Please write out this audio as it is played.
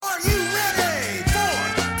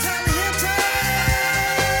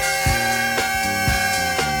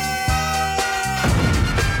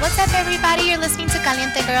everybody. You're listening to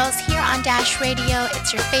Caliente Girls here on Dash Radio.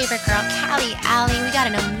 It's your favorite girl, Callie Alley. We got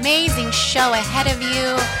an amazing show ahead of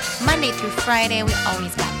you. Monday through Friday, we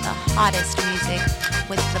always got the hottest music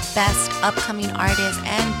with the best upcoming artists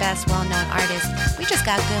and best well-known artists. We just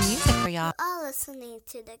got good music for y'all. All listening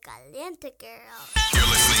to the Caliente Girls. You're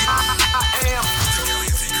listening. I am the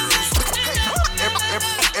Caliente Girls.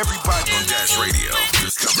 Everybody on Dash Radio.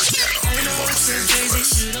 Discover Channel. I know it's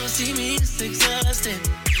crazy. You don't see me, it's exhausting.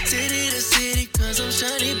 City to city, cause I'm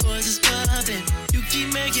shiny boys is popping. You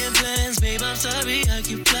keep making plans, babe, I'm sorry, I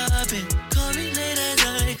keep flopping. Call me late at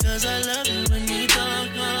night, cause I love it when we talk.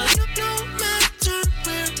 You don't matter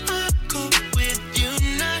where I go with you,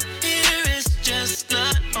 not here, it's just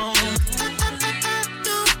not on. I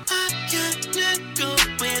know I can't let go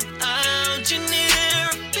without you near.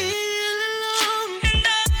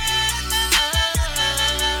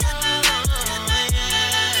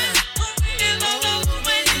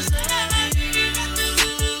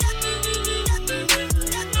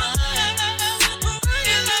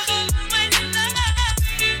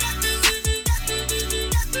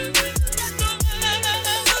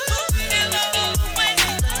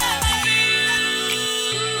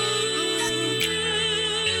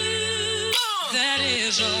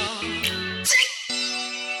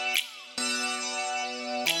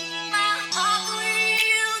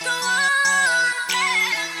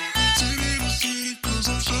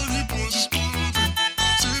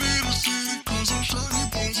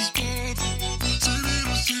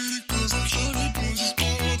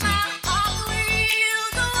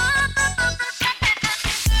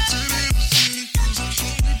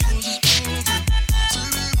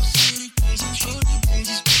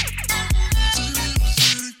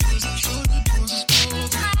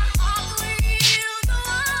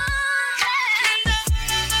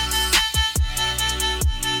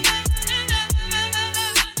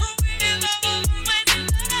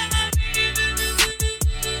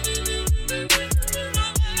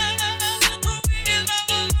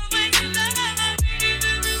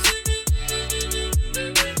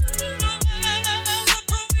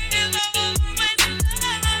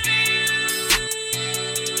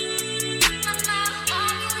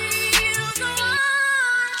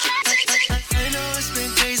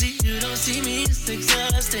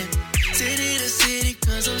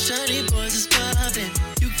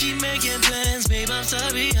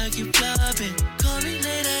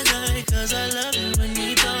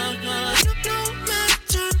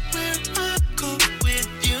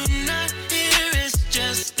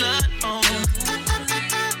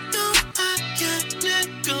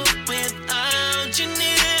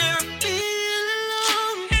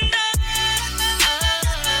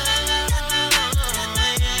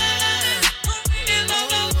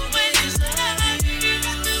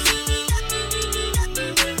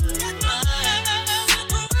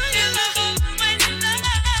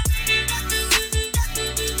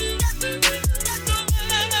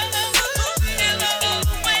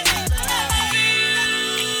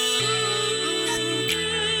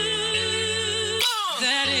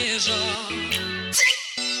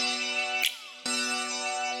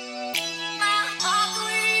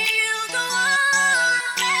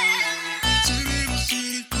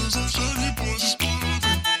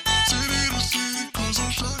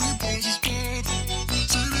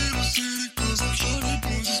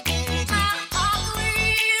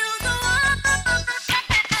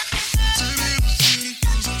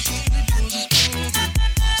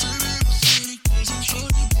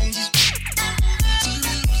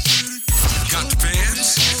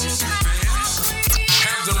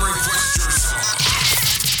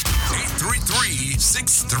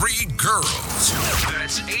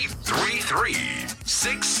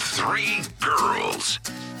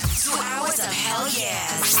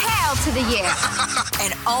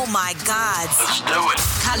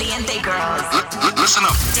 Listen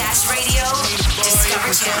up. Dash Radio,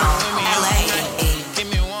 Discover Channel, LA. Give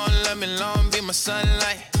me one, let me long, be my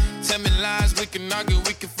sunlight. Tell me lies, we can argue,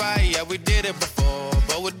 we can fight. Yeah, we did it before,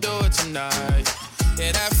 but we'll do it tonight.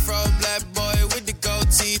 Yeah, that fro black boy with the gold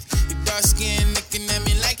teeth. The dark skin looking at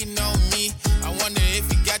me like you know me. I wonder if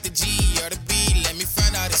you got the G or the B. Let me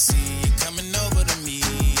find out and see you coming over to me.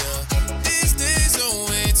 Yeah. These days are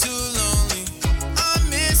way too lonely. I'm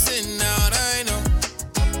missing out, I know.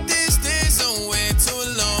 These days are way too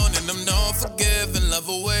alone, and I'm not forgiving, love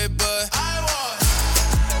away, but I want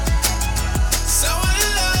someone to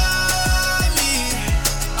love me.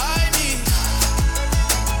 I need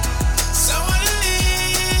someone to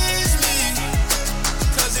leave me,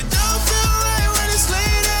 'cause it don't feel right when it's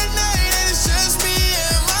late at night and it's just me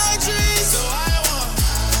and my dreams. So I want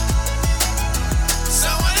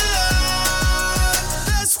someone to love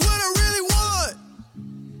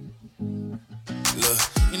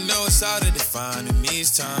it's hard to define in these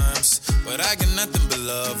times. But I got nothing but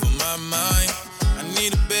love on my mind. I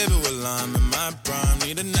need a baby while I'm in my prime.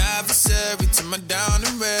 Need an adversary to my down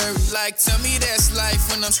and weary. Like, tell me that's life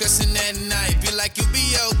when I'm stressing at night. Be like, you'll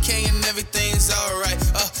be okay and everything's alright.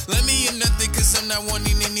 Let me in nothing cause I'm not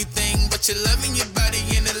wanting anything but your love in your body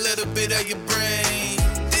and a little bit of your brain.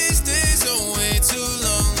 These days are way too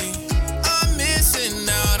lonely. I'm missing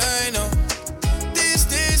out, I know. These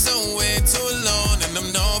days are way too long and I'm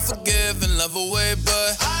not forgiving love away,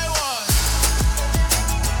 but I want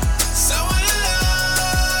someone to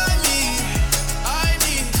love me. I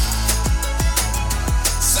need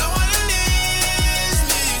someone who needs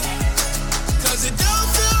me. Cause it don't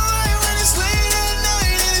feel right when it's late at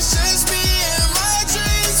night and it's just me and my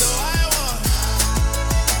dreams. So I want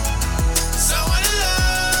someone to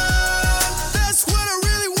love. That's what I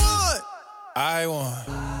really want. I want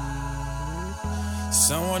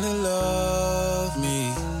someone to love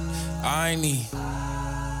me. I need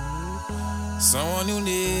someone who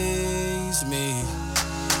needs me.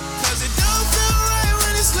 Cause it don't feel right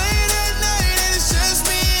when it's late at night and it's just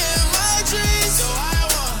me and my dreams. So I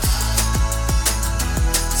want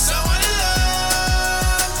someone to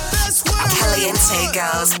love. That's what Caliente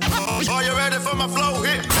Girls. Are you ready for my flow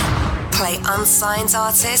hit? Play unsigned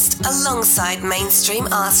artist alongside mainstream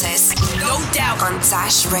artists. No doubt. On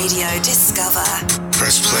Dash Radio Discover.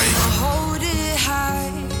 Press play. Hold it high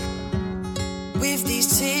with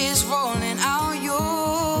these tears rolling out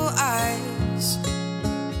your eyes,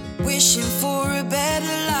 wishing for a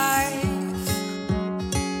better life,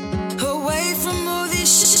 away from all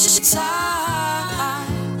this time.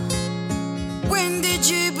 When did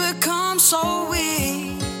you become so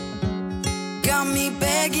weak? Got me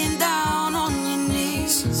begging down on your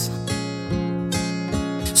knees,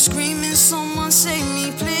 screaming, someone save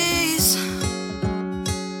me please.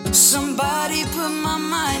 Somebody put my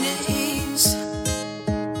mind at ease.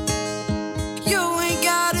 You ain't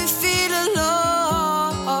gotta feel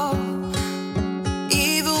alone,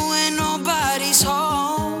 even when nobody's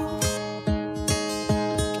home.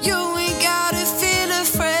 You ain't gotta feel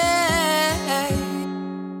afraid.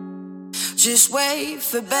 Just wait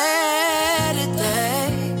for better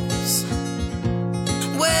days.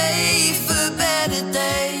 Wait for better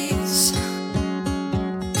days.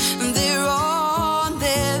 They're on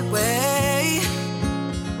their way,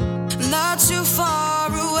 not too far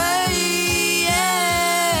away.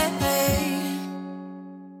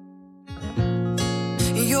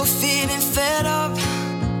 You're feeling fed up,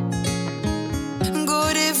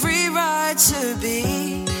 got every right to be.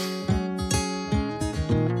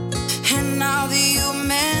 And now that you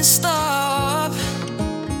messed up,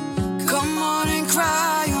 come on and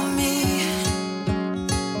cry on me.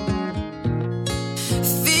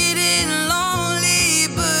 Feeling lonely,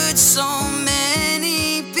 but so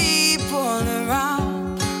many people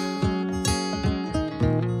around.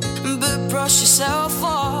 But brush yourself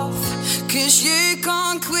off, cause you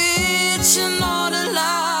can't quit, you're not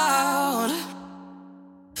allowed.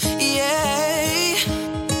 Yeah,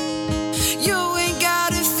 you ain't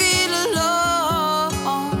gotta feel alone,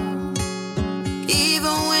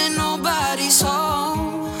 even when nobody's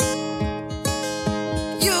home.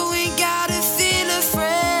 You ain't gotta feel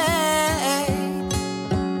afraid.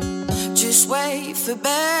 Just wait for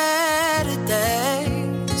better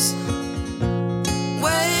days.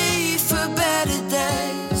 Wait for better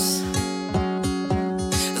days.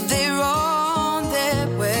 They're on their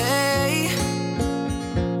way,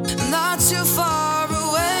 not too far away.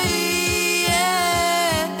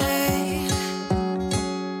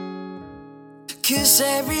 Cause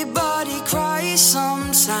everybody cries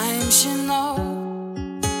sometimes, you know.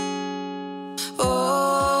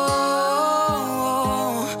 Oh,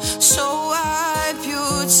 so wipe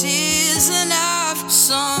your tears and have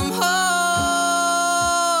some hope.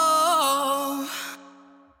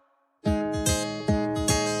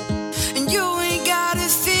 And you ain't gotta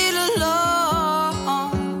feel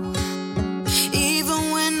alone,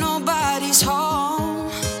 even when nobody's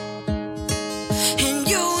home. And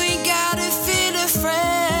you ain't gotta feel afraid.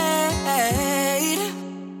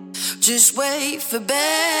 Just wait for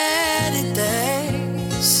better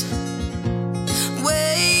days.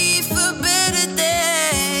 Wait for better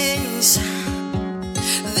days.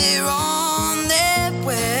 They're on their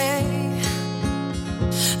way,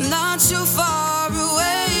 not too far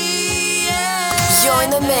away. You're in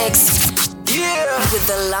the mix. Yeah. With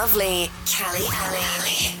the lovely Cali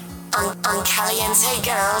Ali. On Caliente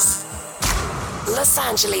Girls. Los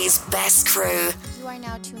Angeles' best crew. You are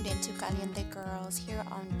now tuned into Caliente Girls here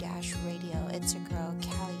on Dash Radio. It's your girl,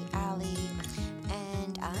 Cali Ali.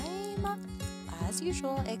 And I'm, as as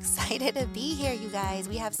usual, excited to be here, you guys.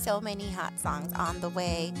 We have so many hot songs on the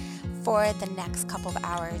way for the next couple of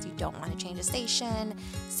hours. You don't want to change the station,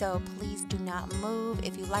 so please do not move.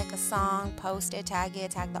 If you like a song, post it, tag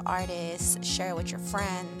the artist, share it with your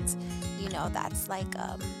friends. You know, that's like,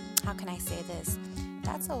 how can I say this?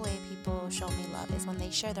 That's the way people show me love, is when they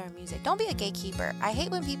share their music. Don't be a gatekeeper. I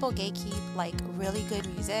hate when people gatekeep like really good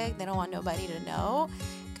music. They don't want nobody to know,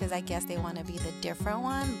 because I guess they want to be the different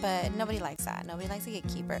one, but nobody likes that. Nobody likes a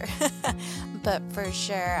gatekeeper. But for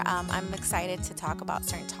sure, I'm excited to talk about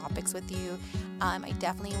certain topics with you. I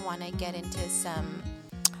definitely want to get into some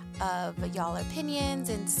of y'all opinions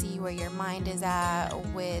and see where your mind is at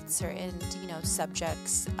with certain,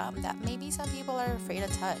 subjects that maybe some people are afraid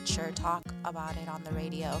to touch or talk about it on the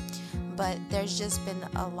radio. But there's just been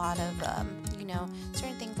a lot of,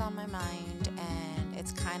 certain things on my mind, and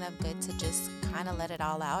it's kind of good to just kind of let it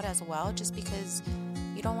all out as well, just because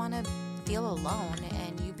you don't want to feel alone.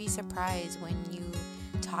 And you'd be surprised when you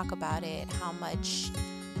talk about it, how much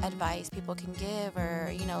advice people can give,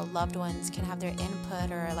 or loved ones can have their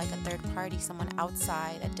input, or like a third party, someone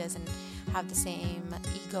outside that doesn't have the same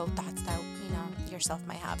ego thoughts that yourself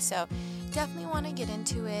might have. So definitely want to get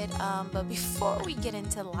into it, but before we get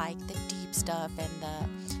into like the deep stuff and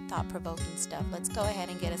the thought-provoking stuff, let's go ahead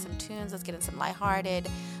and get in some tunes. Let's get in some lighthearted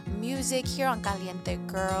music here on Caliente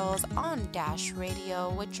Girls on Dash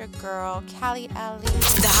Radio with your girl Cali Ali.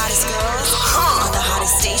 The hottest girls on the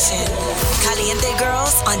hottest station. Caliente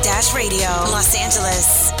Girls on Dash Radio, Los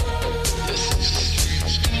Angeles.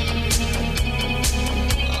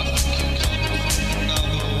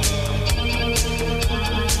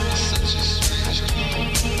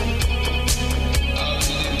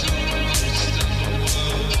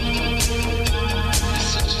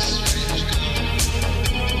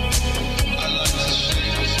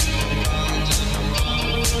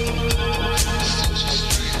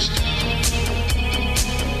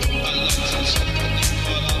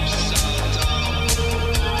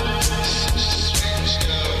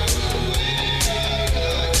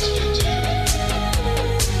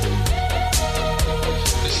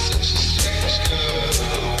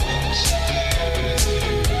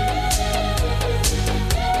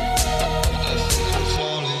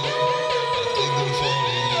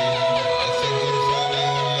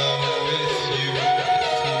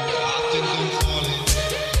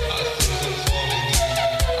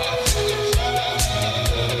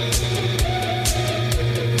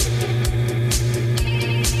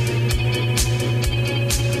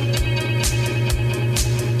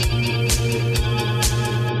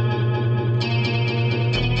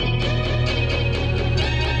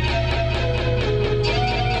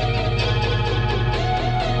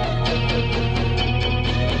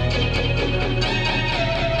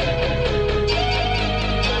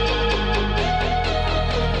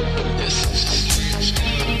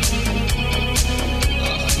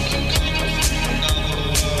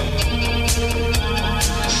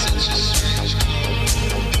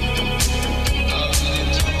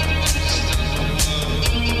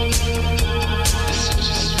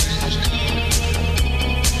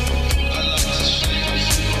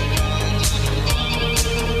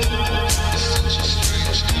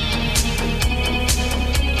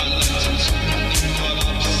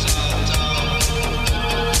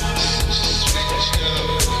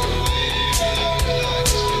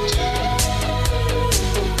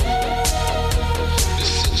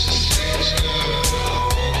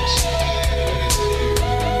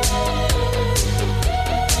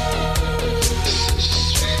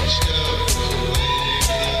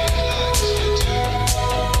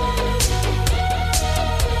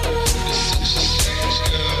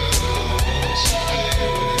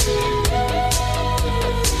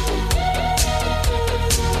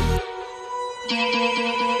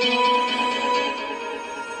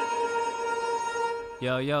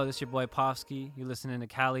 Yo, this your boy Povsky. You listening to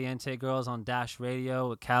Caliente Girls on Dash Radio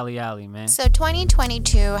with Cali Ali, man. So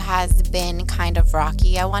 2022 has been kind of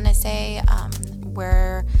rocky, I want to say.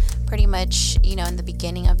 We're pretty much, in the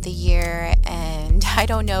beginning of the year, and I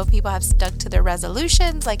don't know if people have stuck to their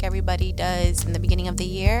resolutions like everybody does in the beginning of the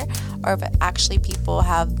year, or if actually people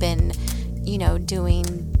have been, doing,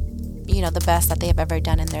 the best that they've ever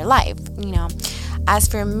done in their life, As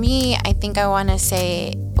for me, I think I want to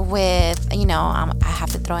say with, I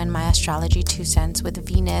have to throw in my astrology 2 cents with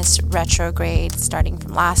Venus retrograde starting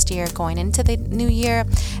from last year going into the new year.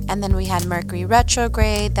 And then we had Mercury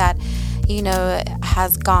retrograde that,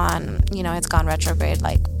 has gone, it's gone retrograde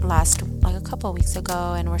like a couple of weeks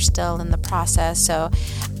ago, and we're still in the process. So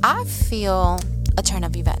I feel a turn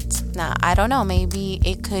of events. Now, I don't know, maybe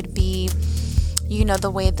it could be,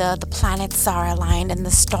 the way the planets are aligned and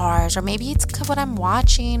the stars, or maybe it's what I'm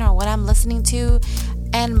watching or what I'm listening to,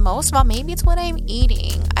 and most of all, maybe it's what I'm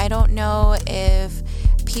eating. I don't know if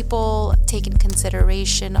people take in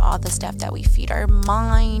consideration all the stuff that we feed our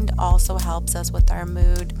mind also helps us with our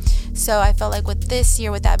mood. So I felt like with this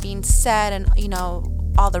year, with that being said, and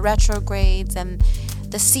all the retrogrades and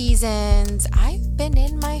the seasons, I've been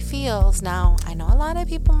in my feels. Now, I know a lot of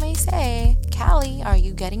people may say, Callie, are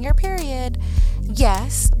you getting your period?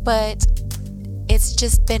 Yes, but it's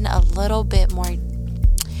just been a little bit more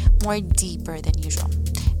deeper than usual.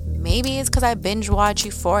 Maybe it's because I binge watch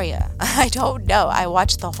Euphoria. I don't know. I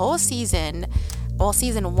watched the whole season,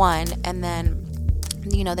 season 1, and then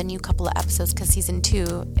the new couple of episodes, because season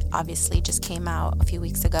 2 obviously just came out a few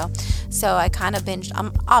weeks ago. So I kind of binged.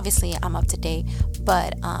 I'm up to date,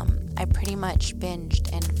 but I pretty much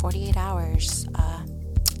binged in 48 hours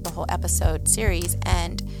the whole episode series,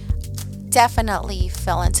 and definitely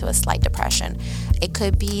fell into a slight depression. It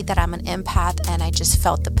could be that I'm an empath and I just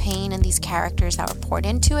felt the pain in these characters that were poured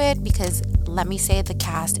into it, because let me say the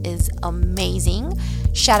cast is amazing.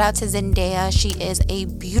 Shout out to Zendaya. She is a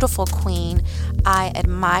beautiful queen. I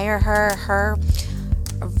admire her. Her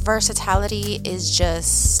versatility is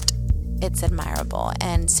just, it's admirable.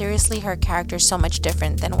 And seriously, her character is so much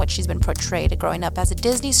different than what she's been portrayed growing up as a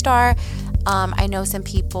Disney star. I know some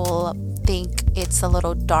people think it's a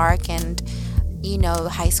little dark and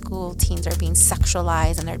high school teens are being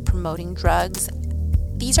sexualized and they're promoting drugs.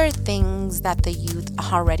 These are things that the youth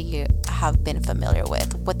already have been familiar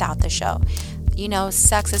with without the show.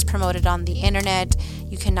 Sex is promoted on the internet.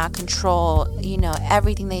 You cannot control,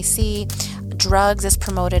 everything they see. Drugs is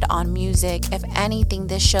promoted on music. If anything,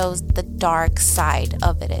 this shows the dark side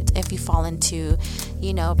of it. If you fall into,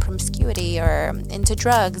 promiscuity or into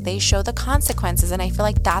drugs, they show the consequences. And I feel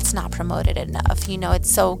like that's not promoted enough.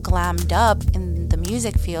 It's so glammed up in the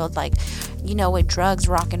music field, like, with drugs,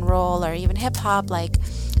 rock and roll, or even hip hop, like,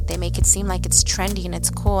 they make it seem like it's trendy and it's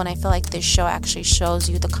cool. And I feel like this show actually shows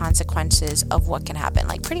you the consequences of what can happen.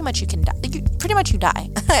 Like, pretty much you can die. You die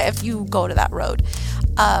if you go to that road.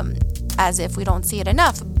 As if we don't see it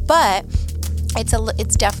enough, but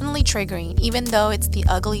it's definitely triggering. Even though it's the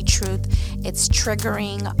ugly truth, it's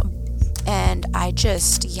triggering. And I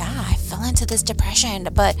fell into this depression,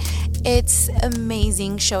 but it's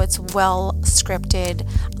amazing show. It's well scripted.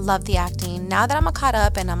 Love the acting. Now that I'm caught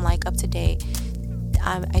up and I'm like up to date,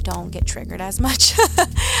 I don't get triggered as much,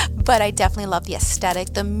 but I definitely love the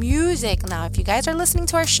aesthetic, the music. Now, if you guys are listening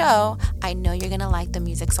to our show, I know you're gonna like the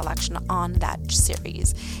music selection on that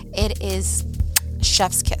series. It is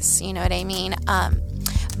chef's kiss, you know what I mean?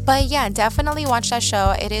 But yeah, definitely watch that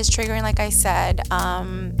show. It is triggering, like I said.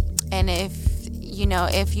 And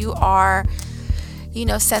if you are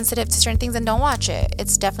sensitive to certain things, then don't watch it.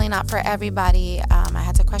 It's definitely not for everybody. I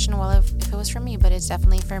had to question, if it was for me, but it's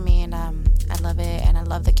definitely for me, and I love it, and I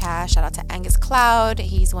love the cast. Shout out to Angus Cloud.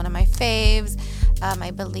 He's one of my faves.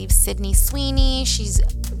 I believe Sydney Sweeney. She's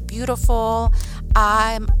beautiful.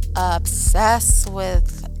 I'm obsessed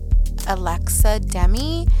with Alexa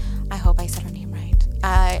Demi. I hope I said her name right.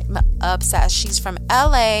 I'm obsessed. She's from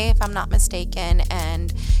LA, if I'm not mistaken,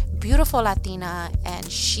 and beautiful Latina,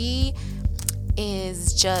 and she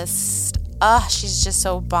is just she's just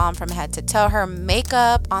so bomb from head to toe. Her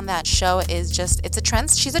makeup on that show is just,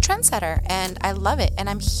 she's a trendsetter, and I love it, and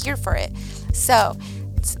I'm here for it. So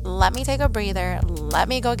let me take a breather, let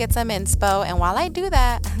me go get some inspo, and while I do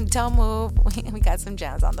that, don't move, we got some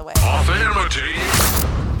jams on the way. Affinity,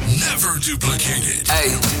 never duplicated.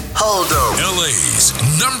 Hey, hold up. LA's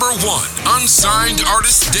 #1 unsigned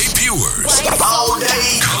artist debuters. All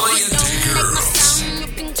day. Caliente Girls. You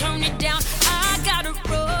can tone it down. I got a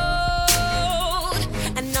road,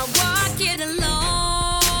 and I walk it alone.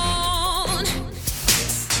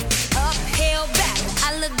 Uphill, back,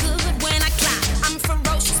 I look good when I climb. I'm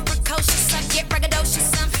ferocious, precocious, I get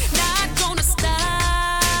braggadocious. I'm not gonna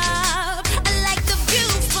stop. I like the view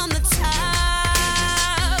from the top.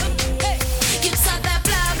 Hey, you talk that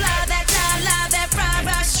blah blah, that blah blah, that rah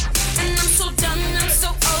rush, and I'm so done, I'm so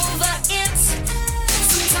over it.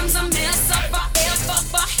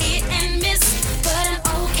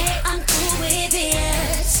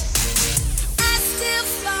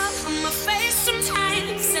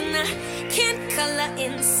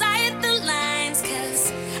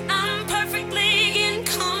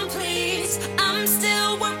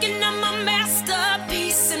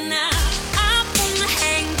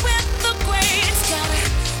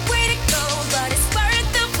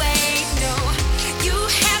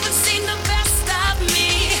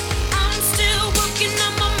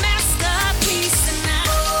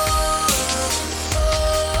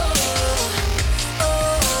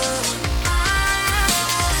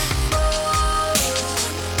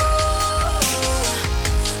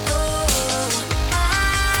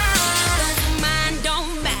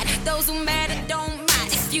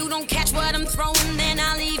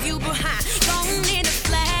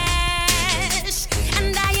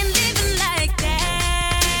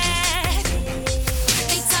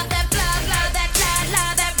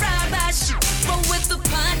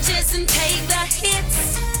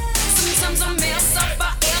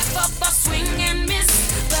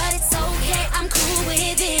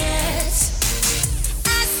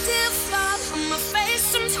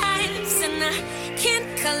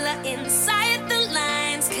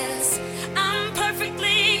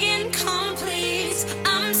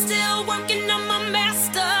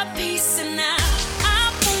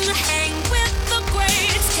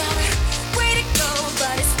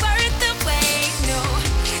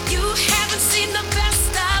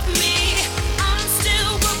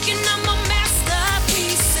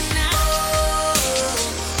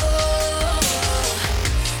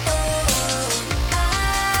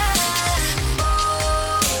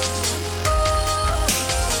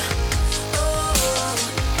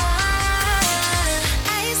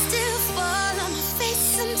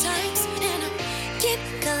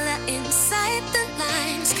 inside the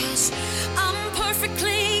lines, 'cause I'm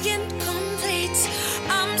perfectly incomplete.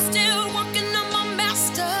 I'm still working on my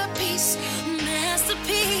masterpiece.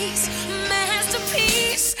 Masterpiece,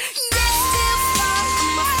 masterpiece. Yes, still fall on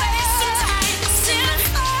my face sometimes. Still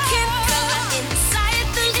can't color inside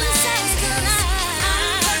the lines, 'cause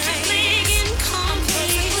I'm perfectly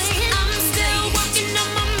incomplete. I'm still working on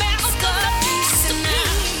my masterpiece, and I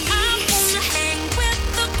wanna hang with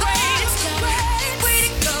the greats. Way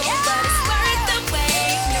to go, but it's worth the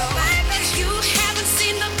wait. No, you haven't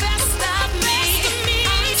seen the best of me.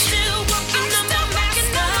 I'm still working on my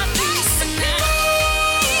masterpiece, and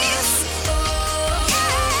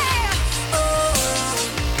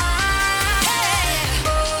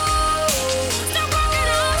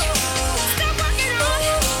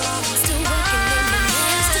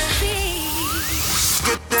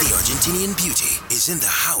The Argentinian beauty is in the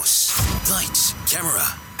house. Lights,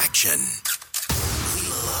 camera, action. We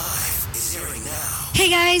Live is airing now. Hey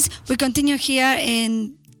guys, we continue here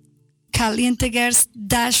in Caliente Girls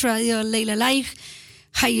Dash Radio Layla Live.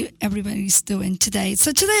 How everybody's doing today?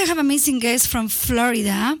 So today I have amazing guest from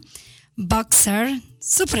Florida, boxer.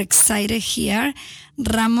 Super excited here.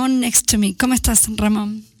 Ramón next to me. ¿Cómo estás,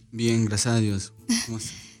 Ramón? Bien, gracias a Dios. ¿Cómo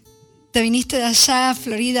estás? Te viniste de allá,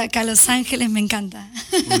 Florida, acá a Los Ángeles, me encanta.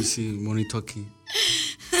 Uy, sí, bonito aquí.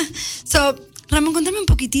 So, Ramón, contame un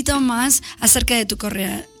poquitito más acerca de tu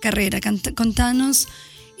carrera. Contanos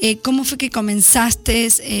cómo fue que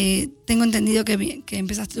comenzaste. Tengo entendido que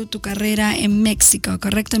empezaste tu carrera en México,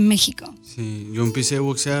 ¿correcto? En México. Sí, yo empecé a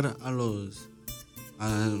boxear a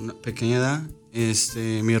una pequeña edad.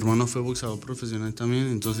 Mi hermano fue boxeador profesional también,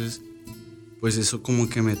 entonces pues eso como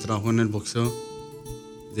que me trajo en el boxeo,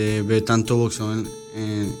 de ver tanto boxeo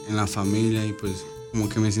en la familia, y pues como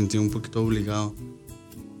que me sentí un poquito obligado.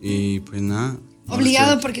 Y pues nada.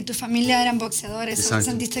 Obligado porque tu familia eran boxeadores. Exacto.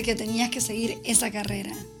 Sentiste que tenías que seguir esa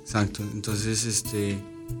carrera. Exacto. Entonces,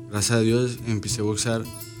 gracias a Dios empecé a boxear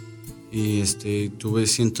y tuve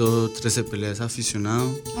 113 peleas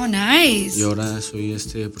aficionado. Oh, nice. Y ahora soy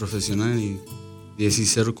profesional y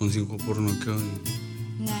 10-0 con 5 por noqueo.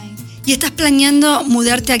 Nice. ¿Y estás planeando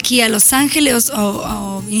mudarte aquí a Los Ángeles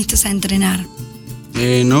o viniste a entrenar?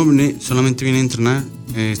 No, solamente vine a entrenar.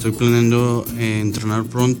 Estoy planeando entrenar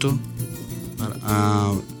pronto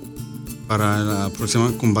para el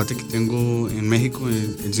próximo combate que tengo en México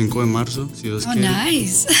el 5 de marzo, si Dios quiere.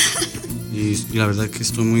 Nice. Y la verdad que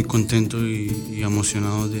estoy muy contento y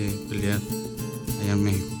emocionado de pelear allá en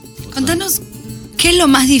México. Contanos, ¿qué es lo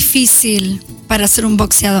más difícil para ser un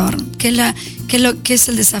boxeador? ¿Qué es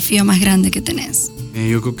el desafío más grande que tenés?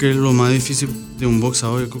 Yo creo que lo más difícil de un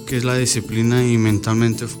boxeador, yo creo que es la disciplina y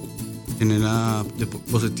mentalmente tenerla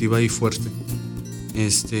positiva y fuerte.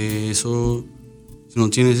 Eso, si no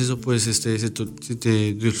tienes eso, pues se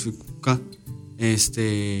te dificulta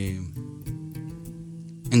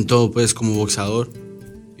en todo, pues, como boxeador.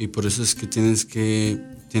 Y por eso es que tienes que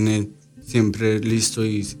tener siempre listo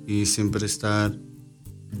y siempre estar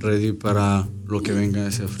ready para lo que venga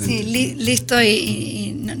hacia frente. Sí, listo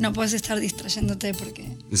y no puedes estar distrayéndote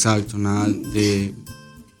porque... Exacto, nada de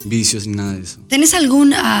vicios ni nada de eso. ¿Tenés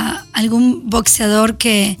algún boxeador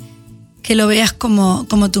que lo veas como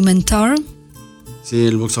tu mentor? Sí,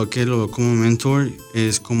 el boxeador que lo veo como mentor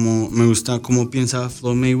es me gusta cómo piensa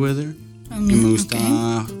Floyd Mayweather, y me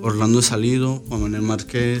gusta Orlando Salido, Juan Manuel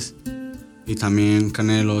Márquez y también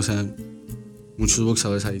Canelo, o sea, muchos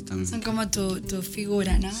boxeadores ahí también. Son como tu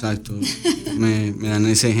figura, ¿no? Exacto, me dan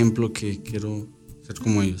ese ejemplo que quiero ser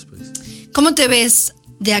como ellos, pues. ¿Cómo te ves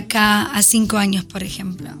de acá a 5 años, por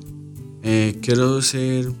ejemplo? Quiero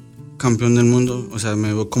ser campeón del mundo, o sea,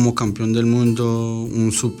 me veo como campeón del mundo,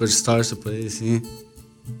 un superstar se puede decir,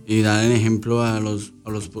 y dar el ejemplo a los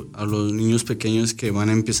niños pequeños que van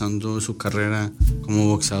empezando su carrera como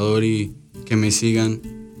boxeador y que me sigan.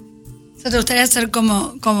 O sea, ¿te gustaría ser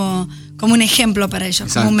como un ejemplo para ellos?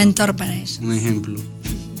 Exacto. Como un mentor para ellos? Un ejemplo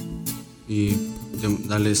y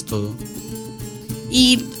darles todo.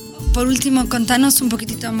 Y por último, contanos un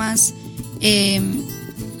poquitito más qué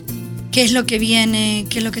es lo que viene,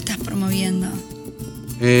 qué es lo que estás promoviendo.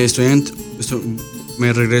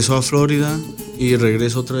 Me regreso a Florida y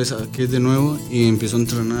regreso otra vez aquí de nuevo y empiezo a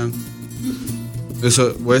entrenar.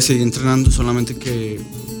 Voy a seguir entrenando, solamente que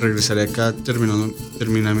regresaré acá,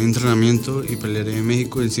 terminaré mi entrenamiento y pelearé en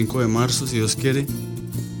México el 5 de marzo, si Dios quiere,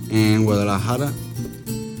 en Guadalajara.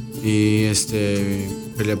 Y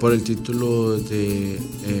peleé por el título de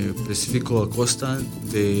Pacífico Acosta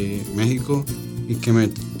de México y que me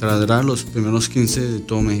traerá los primeros 15 de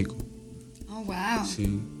todo México. Oh, wow.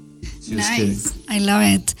 Sí. Nice. I love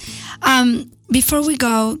it. before we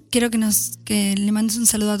go, quiero que le mandes un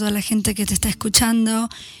saludo a toda la gente que te está escuchando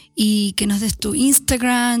y que nos des tu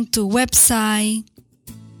Instagram, tu website.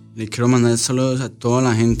 Le quiero mandar saludos a toda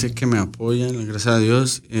la gente que me apoya, gracias a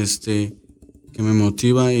Dios, que me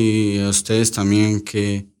motiva, y a ustedes también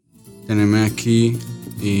que tenerme aquí.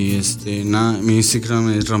 Y mi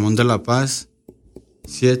Instagram es Ramón de la Paz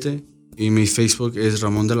 7 y mi Facebook es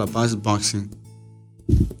Ramón de la Paz Boxing.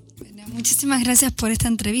 Bueno, muchísimas gracias por esta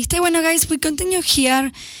entrevista. Y bueno, guys, we continue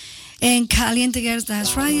here en Caliente Girls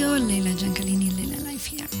Dash Radio. Leila Giancalini, Leila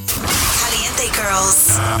Life here. Caliente Girls.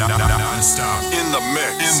 Non-stop. In the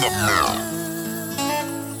mix. In the mix.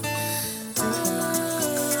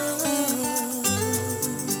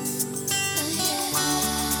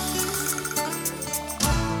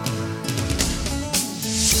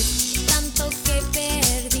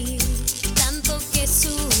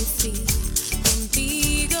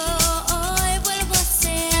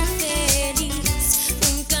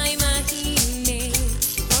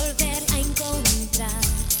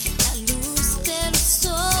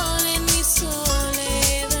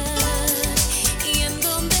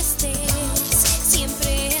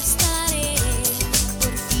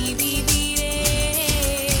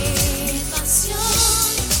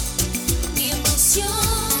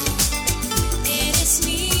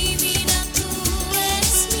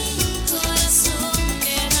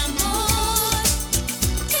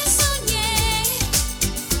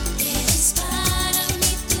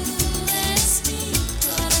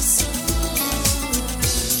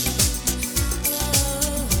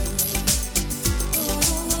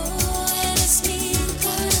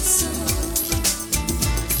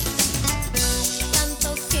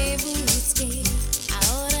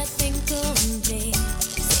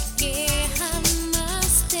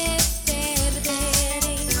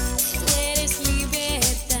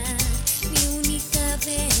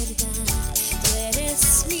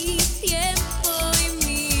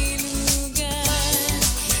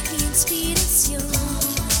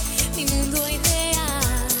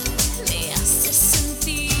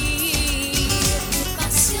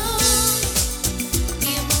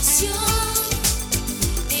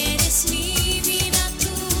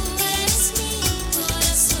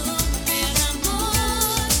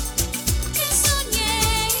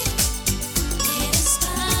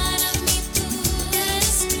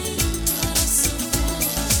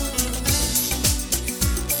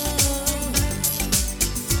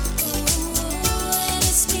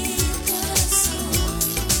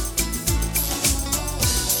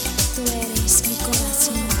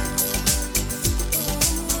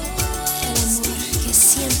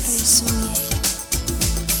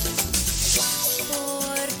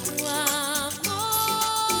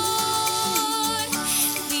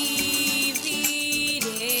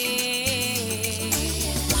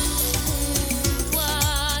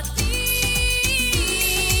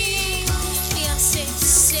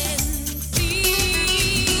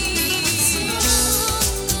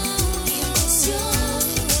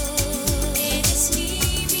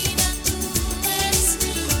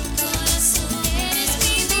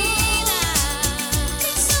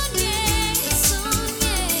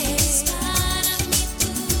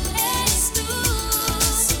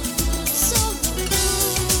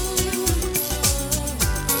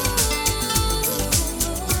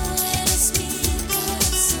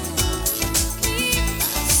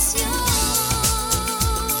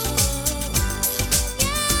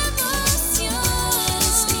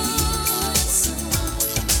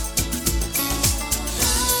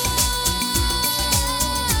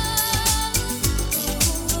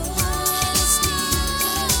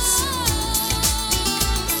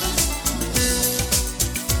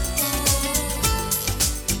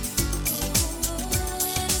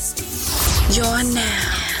 You're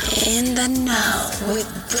now in the know with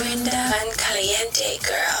Brenda and Caliente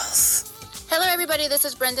Girls. Hello everybody, this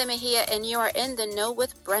is Brenda Mejia and you are in the know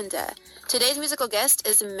with Brenda. Today's musical guest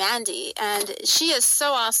is Mandy and she is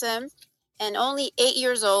so awesome and only 8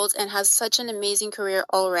 years old and has such an amazing career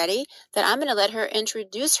already that I'm going to let her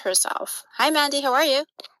introduce herself. Hi Mandy, how are you?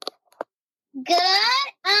 Good.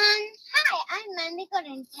 Hi, I'm Mandy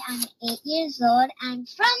Corrente. I'm 8 years old. I'm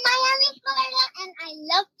from Miami, Florida, and I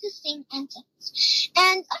love to sing and dance.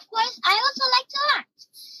 And of course, I also like to act.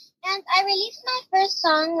 And I released my first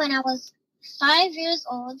song when I was 5 years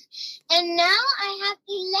old, and now I have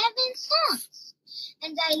 11 songs.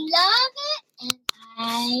 And I love it,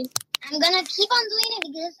 and I'm gonna keep on doing it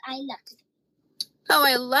because I love it. Oh,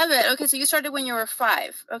 I love it. Okay, so you started when you were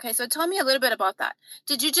 5. Okay, so tell me a little bit about that.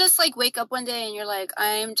 Did you just wake up one day and you're like,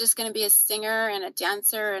 I'm just going to be a singer and a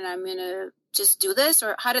dancer and I'm going to just do this?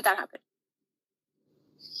 Or how did that happen?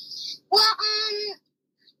 Well,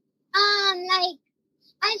 like,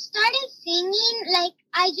 I started singing, like,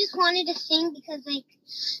 I just wanted to sing because, like,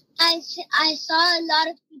 I saw a lot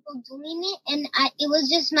of people doing it, and it was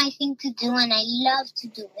just my thing to do, and I love to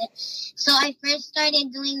do it. So I first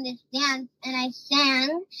started doing this dance, and I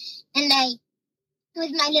sang, and, like,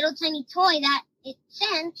 with my little tiny toy that it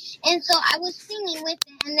sang, and so I was singing with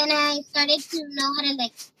it, and then I started to know how to,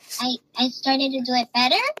 like, I started to do it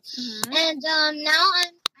better, and now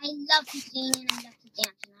I love to sing, and I love to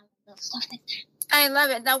dance, and I love stuff like that. I love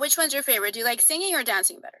it. Now, which one's your favorite? Do you like singing or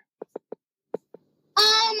dancing better?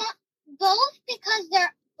 Both, because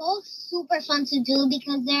they're both super fun to do,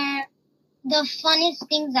 because they're the funnest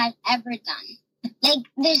things I've ever done. Like,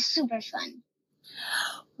 they're super fun.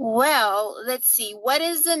 Well, let's see. What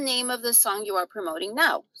is the name of the song you are promoting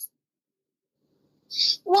now?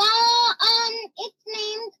 Well, it's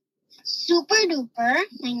named Super Duper,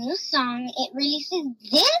 my new song. It releases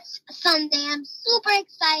this Sunday. I'm super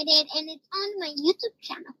excited, and it's on my YouTube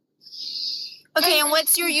channel. Okay, and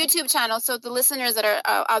what's your YouTube channel so the listeners that are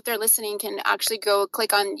out there listening can actually go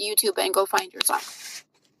click on YouTube and go find your song?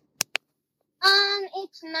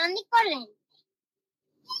 It's Mandy Corrente.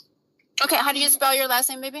 Okay, how do you spell your last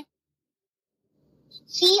name, baby?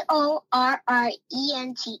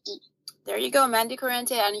 Corrente. There you go, Mandy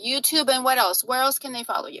Corrente on YouTube. And what else? Where else can they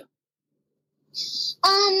follow you?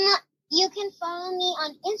 You can follow me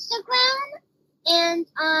on Instagram and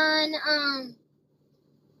on,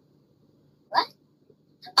 what?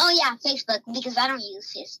 Oh, yeah, Facebook, because I don't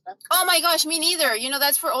use Facebook. Oh, my gosh, me neither. You know,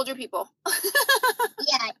 that's for older people.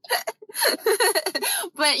 Yeah.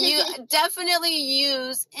 But you definitely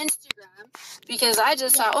use Instagram, because I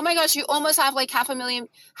just thought, oh, my gosh, you almost have like half a million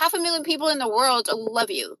people in the world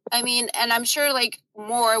love you. I mean, and I'm sure like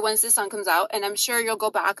more once this song comes out, and I'm sure you'll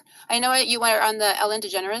go back. I know you were on the Ellen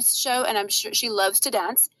DeGeneres show, and I'm sure she loves to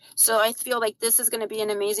dance. So I feel like this is going to be an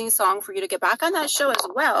amazing song for you to get back on that show as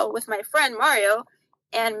well with my friend Mario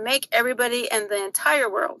and make everybody in the entire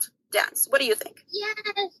world dance. What do you think? Yes,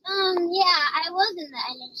 I was in the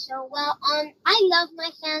Ellen show. Well, I love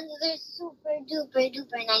my fans. They're super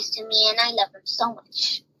duper nice to me, and I love them so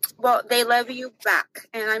much. Well, they love you back,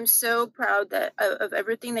 and I'm so proud that of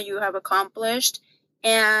everything that you have accomplished.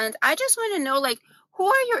 And I just want to know, like, who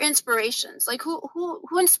are your inspirations? Like, who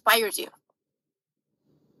inspires you?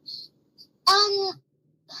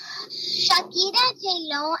 Shakira,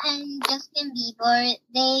 J-Lo, and Justin Bieber,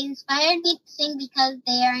 they inspired me to sing because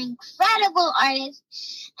they are incredible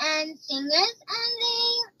artists and singers, and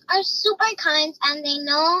they are super kind, and they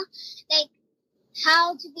know, like,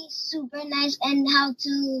 how to be super nice and how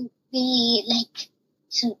to be,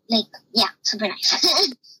 super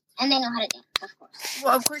nice. And they know how to dance, of course.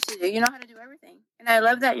 Well, of course you do. You know how to do everything. And I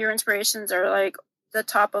love that your inspirations are, like, the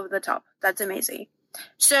top of the top. That's amazing.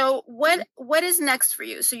 So what is next for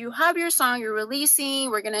you? So you have your song you're releasing.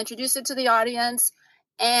 We're going to introduce it to the audience.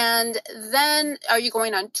 And then are you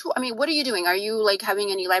going on tour? I mean, what are you doing? Are you like having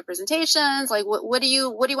any live presentations? Like what do you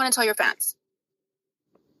want to tell your fans?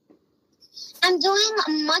 I'm doing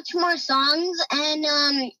much more songs, and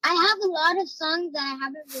I have a lot of songs that I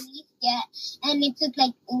haven't released yet, and it took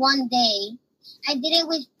like one day. I did it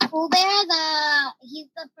with Pooh Bear, he's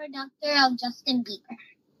the producer of Justin Bieber.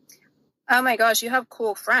 Oh my gosh, you have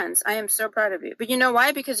cool friends. I am so proud of you. But you know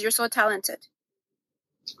why? Because you're so talented.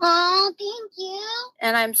 Oh, thank you.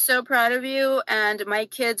 And I'm so proud of you. And my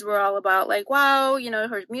kids were all about like, wow, you know,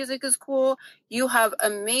 her music is cool. You have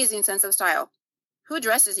amazing sense of style. Who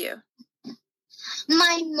dresses you?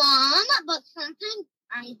 My mom, but sometimes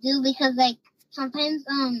I do because like sometimes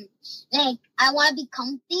like I want to be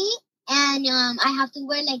comfy, and I have to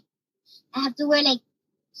wear like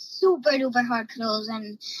super duper hard clothes,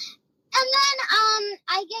 and then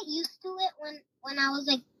I get used to it when I was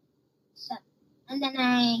like 7. And then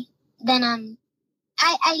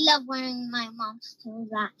I love wearing my mom's clothes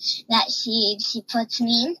that she puts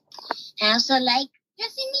me in. And I also like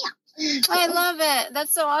dressing me up. I love it.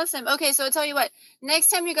 That's so awesome. Okay, so I'll tell you what. Next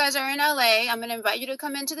time you guys are in LA, I'm going to invite you to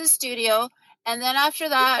come into the studio. And then after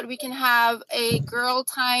that, we can have a girl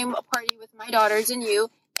time party with my daughters and you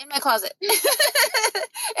in my closet.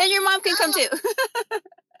 And your mom can come too.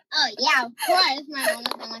 Oh, yeah, of course. My mom is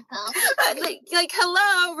going to come. Like,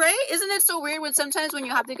 hello, right? Isn't it so weird when sometimes when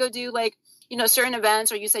you have to go do, like, you know, certain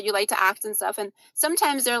events, or you said you like to act and stuff, and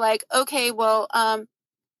sometimes they're like, okay, well,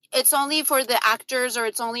 it's only for the actors, or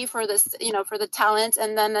it's only for this, you know, for the talent,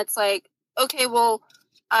 and then it's like, okay, well,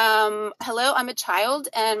 hello, I'm a child,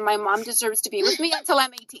 and my mom deserves to be with me until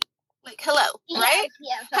I'm 18. Like, hello, right?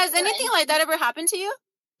 Yes, has anything like that ever happened to you?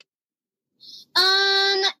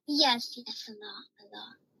 Yes, a lot.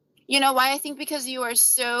 You know why? I think because you're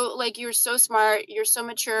so smart, you're so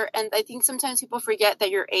mature, and I think sometimes people forget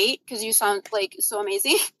that you're 8 because you sound like so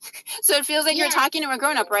amazing. So it feels like you're talking to a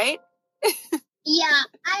grown up, right? Yeah,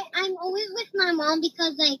 I'm always with my mom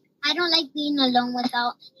because like I don't like being alone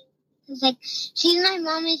without. Because like she's my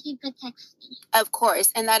mom and she protects me. Of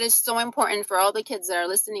course, and that is so important for all the kids that are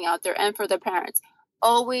listening out there and for their parents.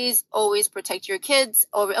 Always protect your kids,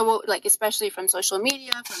 like especially from social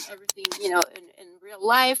media, from everything, you know, in real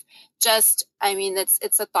life. Just, I mean,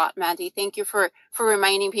 it's a thought, Mandy. Thank you for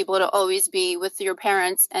reminding people to always be with your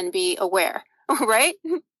parents and be aware, right?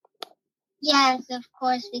 Yes, of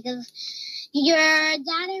course, because your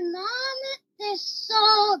dad and mom, they're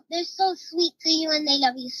so sweet to you and they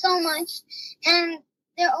love you so much, and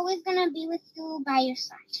they're always gonna be with you by your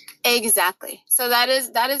side. Exactly. So that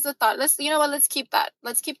is the thought. Let's keep that.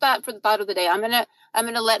 Let's keep that for the thought of the day. I'm gonna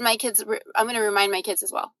let my kids. I'm gonna remind my kids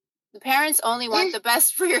as well. The parents only want the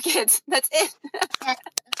best for your kids. That's it. Yes,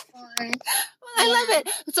 of course. Well, I love it.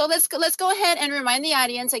 So let's go ahead and remind the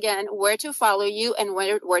audience again where to follow you and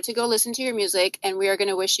where to go listen to your music. And we are going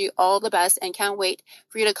to wish you all the best and can't wait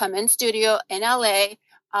for you to come in studio in LA.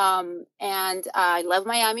 And I love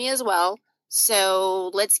Miami as well.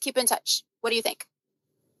 So let's keep in touch. What do you think?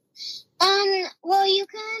 Well, you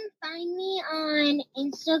can find me on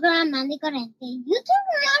Instagram, Mandy Corrente, YouTube,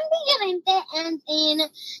 Mandy Corrente, and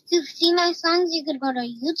to see my songs, you could go to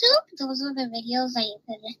YouTube. Those are the videos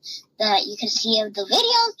that you could see of the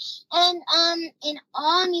videos, and in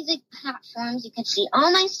all music platforms, you could see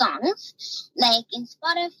all my songs, like in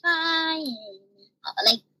Spotify and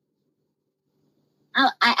like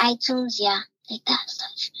iTunes, like that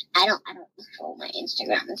stuff. I don't control my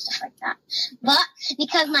Instagram and stuff like that, but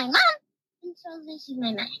because my mom controls it, she's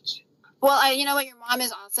my manager. Well, you know what, your mom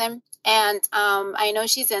is awesome, and I know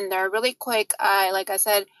she's in there. Really quick, like I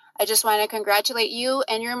said, I just want to congratulate you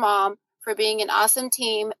and your mom for being an awesome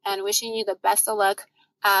team and wishing you the best of luck.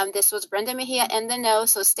 This was Brenda Mejia in the know,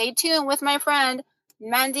 so stay tuned with my friend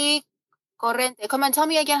Mandy Corrente. Come on, tell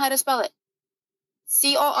me again how to spell it.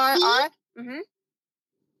 CORR.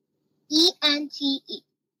 ENTE.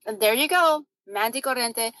 And there you go, Mandy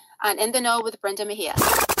Corrente on In the Know with Brenda Mejia.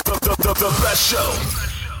 The best show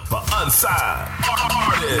for unsigned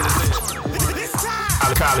artists.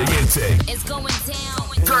 Al Caliente. It's going down.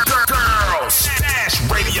 Girls. Dash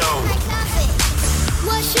Radio.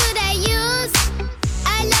 What should I use?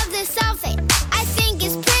 I love this outfit. I think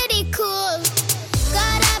it's pretty cool.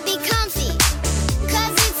 Gotta be comfy,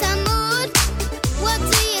 'cause it's a mood. What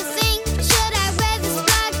do you think? Should I wear this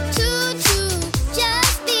black tutu?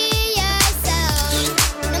 Just be yourself.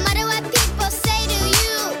 No matter what people say to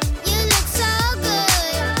you, you look so good.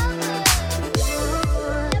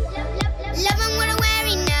 Loving what I'm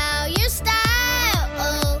wearing now, your style,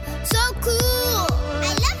 oh, so cool.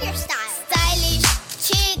 I love your style. Stylish,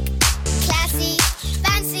 chic, classy,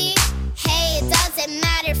 fancy. Hey, it doesn't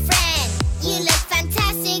matter, friend. You look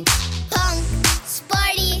fantastic. Punk,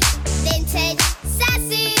 sporty, vintage,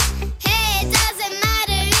 sassy. Hey, it doesn't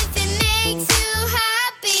matter if it makes you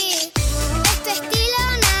happy. Es tu estilo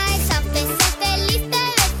nice, aunque seas feliz, te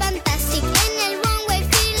ves fantastic. En el runway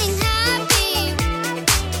feeling happy.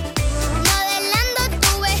 Modelando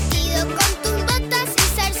tu vestido con tus botas y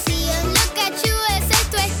zarcillos. Look at you, ese es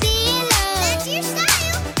tu estilo. That's your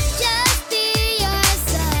style. Just be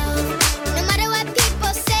yourself. No matter what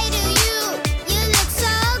people say to you, you look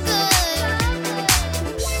so good.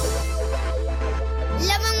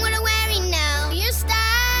 Loving what I'm wearing now, your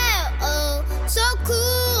style, oh, so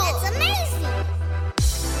cool. It's amazing.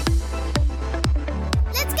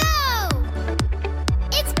 Let's go.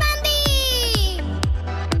 It's Mandy.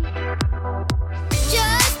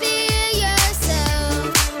 Just be yourself.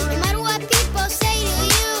 No matter what people say to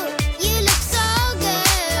you, you look so good.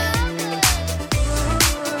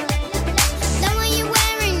 The one you're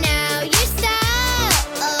wearing now, your style,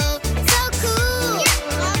 oh, so cool. You're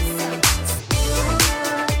awesome.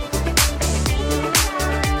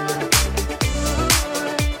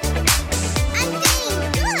 I'm feeling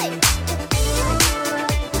good.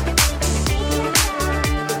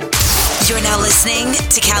 You're now listening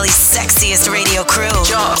to Cali's sexiest radio crew.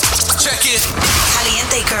 Check it.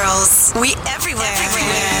 Caliente Girls. We everywhere.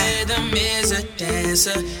 Rhythm is a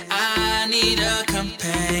dancer. I need a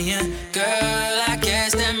companion. Girl, I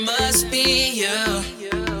guess that must be you.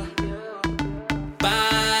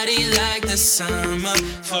 Body like the summer.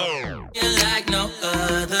 You like no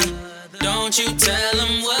other. Don't you tell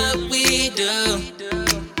them what we do.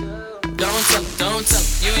 Don't tell them, don't tell them.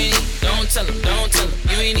 You ain't need, don't tell them, don't tell them.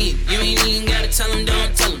 You ain't need, you ain't even gotta tell them,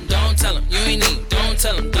 don't tell them, don't tell them. You ain't need, don't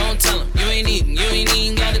tell them, don't tell them. You ain't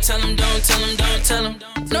even gotta tell them, don't tell them, don't tell them.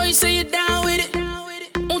 No, you say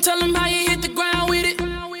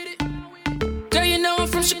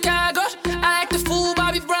Chicago. I act a fool,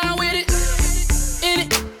 Bobby Brown with it. In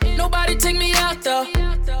it, nobody take me out though.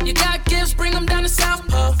 You got gifts, bring them down to South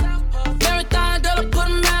Pole. Marathon, girl, I put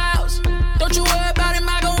them out. Don't you worry about it,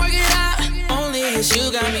 I gon' work it out. Only it's you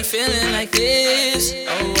got me feeling like this.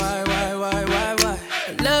 Oh, why?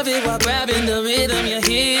 I love it while grabbing the rhythm, your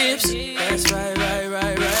hips. That's right.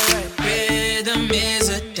 Rhythm is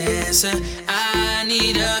a dancer. I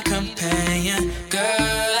need a companion.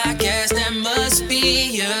 Girl, I guess that must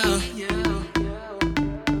be you.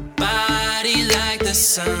 Body like the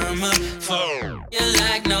summer. You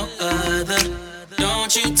like no other.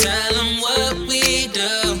 Don't you tell them what we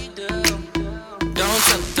do. Don't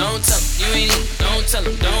tell them, you ain't need. Don't tell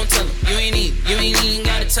them, you ain't need. You ain't even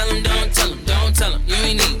gotta tell them, don't tell them, you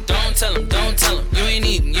ain't need. Don't tell them, you ain't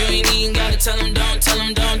even gotta tell them, don't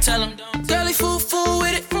tell them. Girlie fool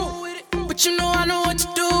with it, but you know I know what to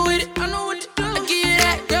do with it. I give you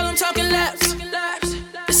that, girl, I'm talking laps.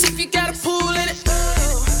 Let's see if you got a pool in it.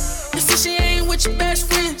 Let's see she ain't with your best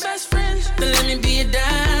friends. Then let me be a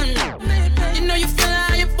dime. You know you feel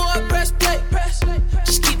how your boy press play.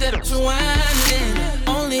 Just keep that up rewinding.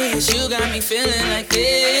 Only it's you got me feeling like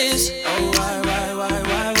this. Oh, why?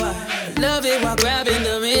 Love it while grabbing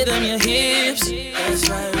the rhythm, your hips. That's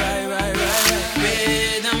right.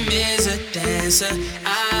 Rhythm is a dancer.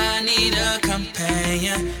 I need a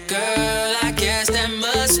companion. Girl, I guess that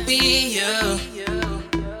must be you.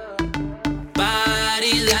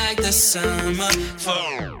 Body like the summer.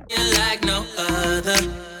 You like no other.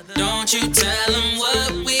 Don't you tell them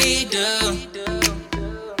what we do.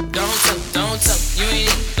 Don't tell them, you ain't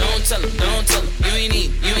need. Don't tell them, you ain't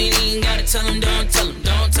need. You ain't even gotta tell them, don't tell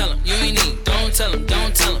them, you ain't need. Don't tell them,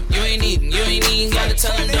 you ain't need. You ain't even gotta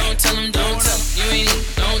tell them, don't tell them, you ain't need.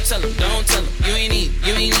 Don't tell them, you ain't need.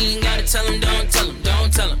 You ain't even gotta tell them, don't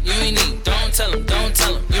tell them, you ain't need. Don't tell them,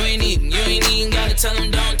 you ain't need. You ain't even gotta tell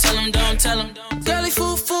them, don't tell them. Girlie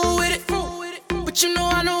fool with it, but you know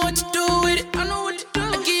I know what to do with it. I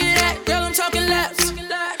give you that, girl, I'm talking laps.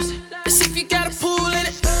 Let's see if you got a pool in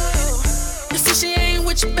it. Let's see she ain't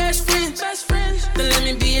with your best friends. Then let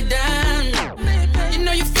me be a dime. You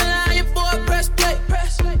know you feel how your boy press play.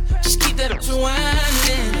 Just keep that up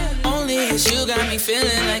rewinding. Only it's you got me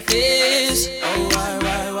feeling like this. Oh, why?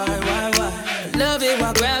 Love it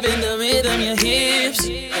while grabbing the rhythm, your hips.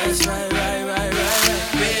 That's right.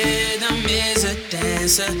 Rhythm is a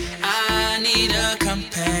dancer. I need a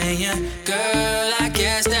companion. Girl, I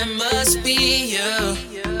guess that must be you.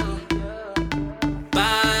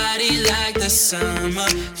 Body like the summer.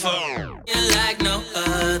 You like no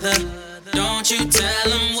other. Don't you tell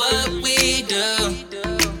them what we do.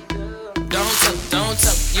 Don't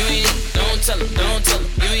tell them, you ain't need. Don't tell them,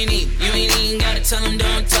 you ain't need. You ain't even gotta tell them,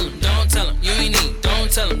 don't tell them, you ain't need.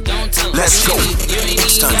 Don't tell them. Let's go.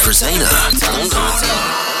 It's time for Zaina.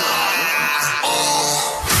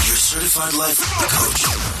 Your certified life coach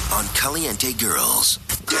on Caliente Girls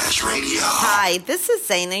Dash Radio. Hi, this is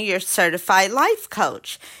Zaina, your certified life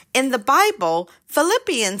coach. In the Bible,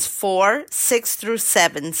 Philippians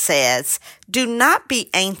 4:6-7 says, "Do not be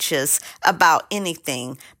anxious about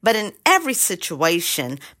anything, but in every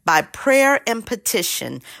situation, by prayer and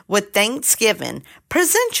petition, with thanksgiving,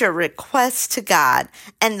 present your requests to God,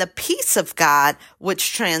 and the peace of God,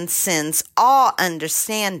 which transcends all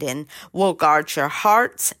understanding, will guard your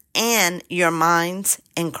hearts and your minds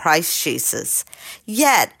in Christ Jesus."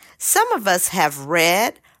 Yet, some of us have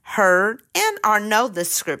read, heard, and or know the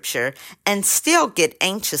scripture and still get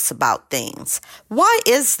anxious about things. Why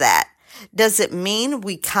is that? Does it mean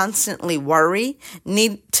we constantly worry,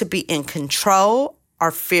 need to be in control,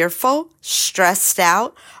 are fearful, stressed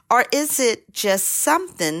out, or is it just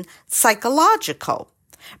something psychological?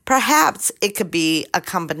 Perhaps it could be a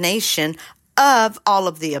combination of all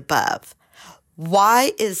of the above.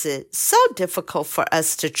 Why is it so difficult for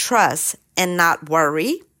us to trust and not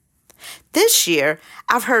worry? This year,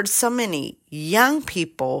 I've heard so many young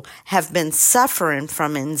people have been suffering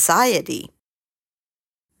from anxiety.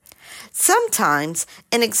 Sometimes,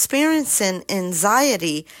 in experiencing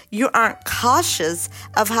anxiety, you aren't cautious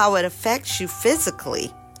of how it affects you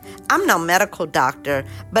physically. I'm no medical doctor,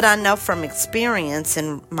 but I know from experience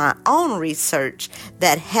in my own research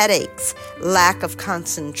that headaches, lack of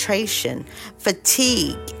concentration,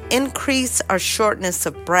 fatigue, increase or shortness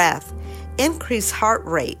of breath, increased heart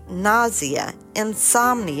rate, nausea,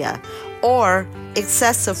 insomnia, or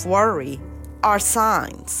excessive worry are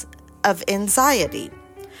signs of anxiety.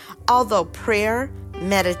 Although prayer,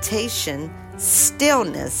 meditation,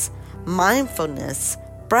 stillness, mindfulness,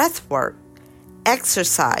 breath work,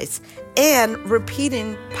 exercise, And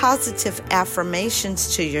repeating positive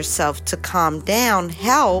affirmations to yourself to calm down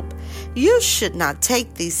help. You should not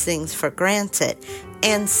take these things for granted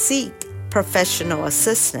and seek professional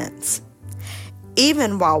assistance.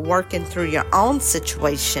 Even while working through your own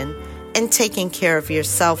situation and taking care of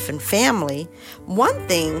yourself and family, one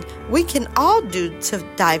thing we can all do to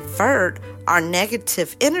divert our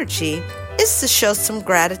negative energy is to show some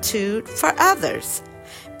gratitude for others.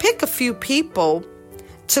 Pick a few people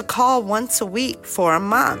to call once a week for a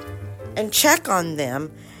month and check on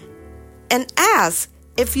them and ask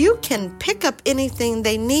if you can pick up anything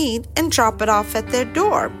they need and drop it off at their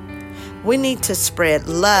door. We need to spread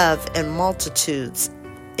love and multitudes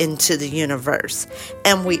into the universe,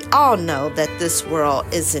 and we all know that this world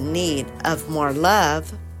is in need of more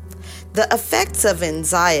love. The effects of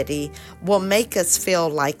anxiety will make us feel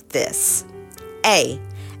like this. A.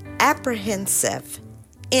 Apprehensive.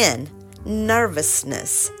 N.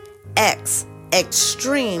 Nervousness. X.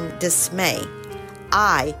 Extreme dismay.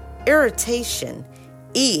 I. Irritation.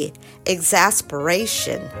 E.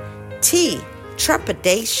 Exasperation. T.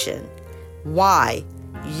 Trepidation. Y.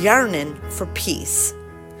 Yearning for peace.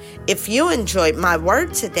 If you enjoyed my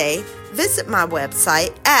word today, visit my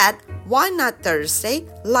website at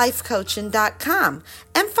whynotThursdayLifeCoaching.com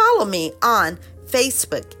and follow me on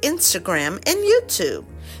Facebook, Instagram, and YouTube.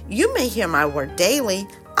 You may hear my word daily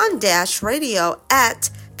on Dash Radio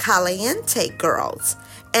at Caliente Girls.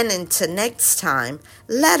 And until next time,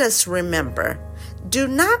 let us remember, do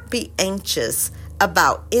not be anxious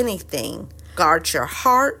about anything. Guard your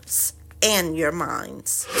hearts and your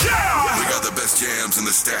minds. Yeah! We got the best jams in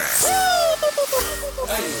the stash.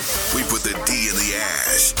 We put the D in the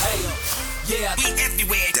ash. Yeah, we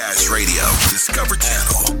everywhere. Dash Radio, Discover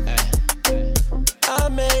Channel. I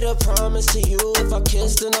made a promise to you, if I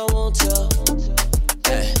kiss then I won't tell.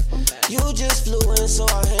 You just flew in, so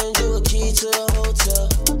I hand you a key to the hotel.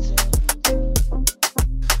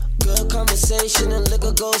 Good conversation and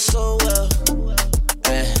liquor goes so well.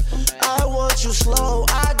 I want you slow,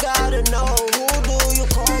 I gotta know, who do you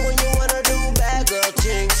call when you wanna do bad girl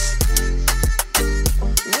things?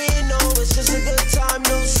 We know it's just a good time,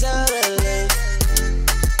 no settling.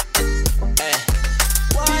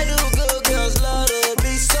 Why do good girls love to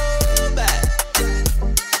be so bad?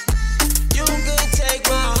 You can take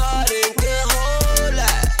my heart and get hold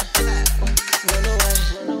that. Run away.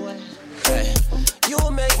 You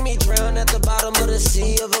make me drown at the bottom of the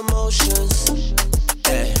sea of emotions.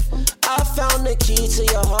 I found the key to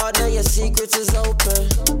your heart, now your secrets is open.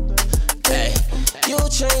 Hey, you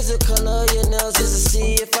change the color of your nails just to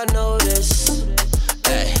see if I notice.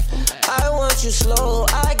 Hey, I want you slow,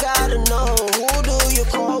 I gotta know, who do you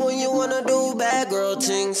call when you wanna do bad girl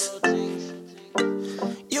things?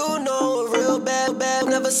 You know a real bad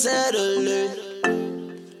never settling.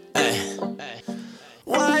 Hey,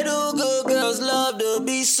 why do good girls love to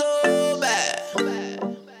be so bad?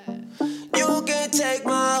 You can take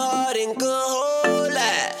my heart and go hold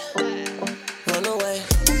that. Run away.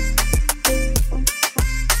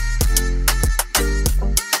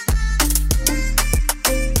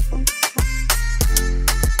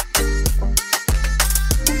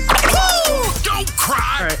 Woo! Don't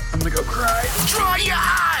cry. All right, I'm gonna go cry. Dry your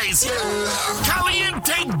eyes.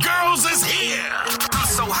 Caliente Girls is here. I'm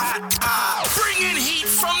so hot. Bringing heat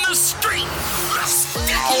from the street. Let's go.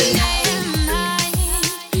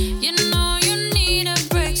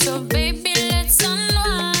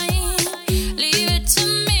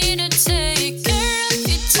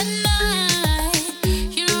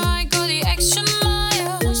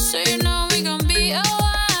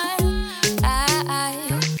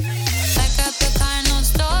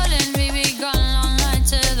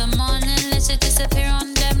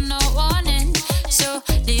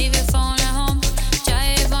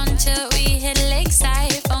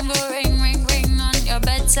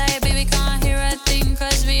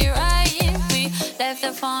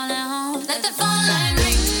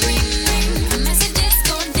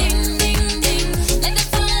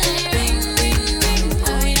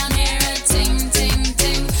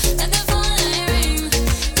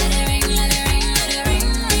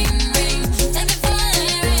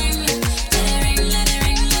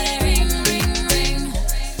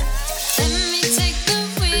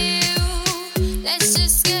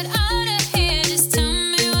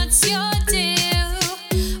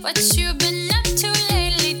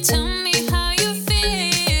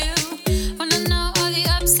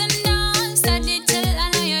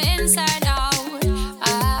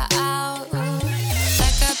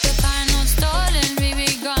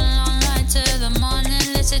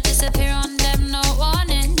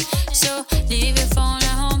 Leave your phone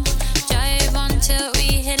at home, drive until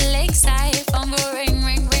we hit Lakeside.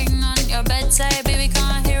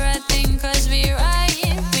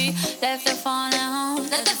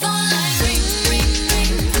 Let the phone line ring, ring,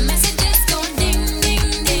 ring. Messages go ding, ding,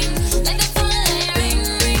 ding. Let the phone line ring,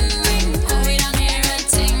 ring, ring. Oh, we don't hear a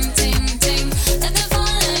ting, ting, ting. Let the phone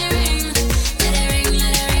line ring. Let it ring,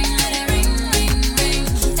 let it ring, let it ring, ring, ring.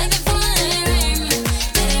 Let the phone line ring.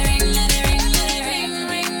 Let it ring, let it ring, let it ring,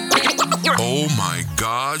 ring, ring. Oh my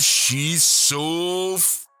God, she's so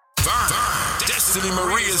fine. Destiny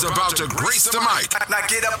Marie is about to grace the mic. Now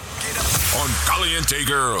get up. On Caliente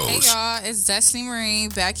Girls. Hey y'all, it's Destiny Marie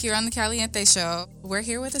back here on the Caliente Show. We're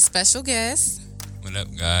here with a special guest. What up,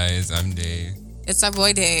 guys? I'm Dave. It's our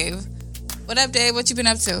boy Dave. What up, Dave? What you been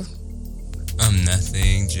up to?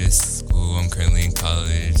 Nothing, just school. I'm currently in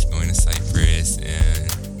college, going to Cyprus, and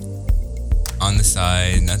on the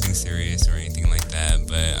side, nothing serious or anything like that,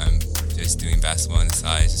 but I'm just doing basketball on the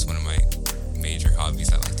side. It's just one of my major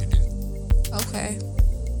hobbies I like to do. Okay.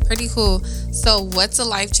 Pretty cool. So what's a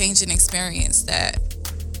life-changing experience that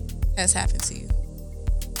has happened to you?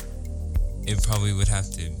 It probably would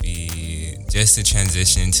have to be just a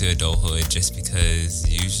transition to adulthood, just because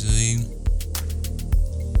usually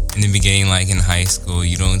in the beginning, like in high school,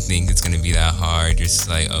 you don't think it's going to be that hard. You're just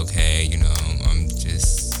like, okay, you know, I'm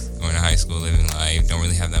just going to high school, living life, don't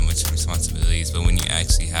really have that much responsibilities. But when you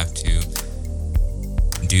actually have to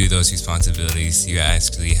do those responsibilities, you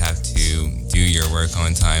actually have to do your work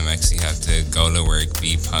on time, actually have to go to work,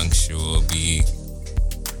 be punctual, be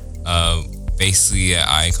basically an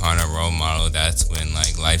icon, a role model. That's when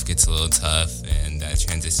like life gets a little tough, and that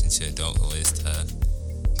transition to adulthood is tough.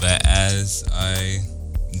 But as I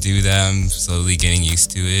do that, I'm slowly getting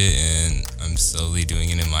used to it, and I'm slowly doing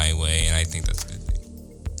it in my way, and I think that's a good thing.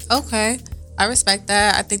 Okay. I respect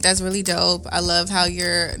that. I think that's really dope. I love how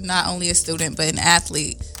you're not only a student, but an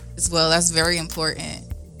athlete as well. That's very important.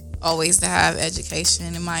 Always to have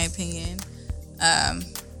education, in my opinion.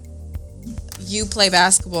 You play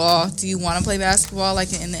basketball. Do you want to play basketball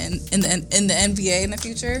like in the NBA in the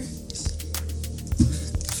future?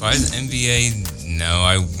 As far as NBA, no.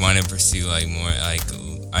 I want to pursue like more like,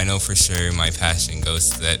 I know for sure my passion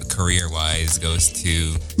goes to that career-wise goes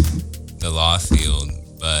to the law field,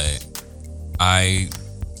 but I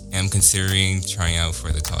am considering trying out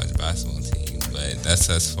for the college basketball team, but that's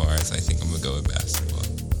as far as I think I'm going to go with basketball.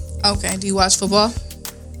 Okay. Do you watch football?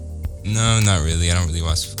 No, not really. I don't really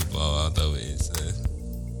watch football, although it's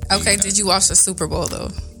okay, did you watch the Super Bowl,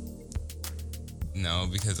 though? No,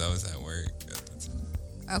 because I was at work.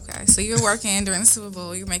 Okay, so you're working during the Super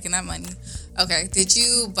Bowl. You're making that money. Okay, did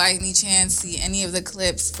you, by any chance, see any of the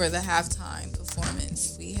clips for the halftime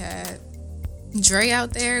performance? We had Dre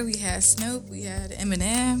out there. We had Snoop. We had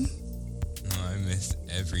Eminem. No, I missed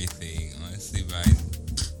everything, honestly. But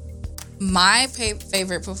My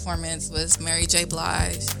favorite performance was Mary J.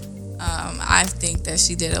 Blige. I think that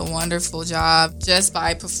she did a wonderful job just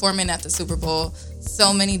by performing at the Super Bowl.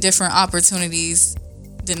 So many different opportunities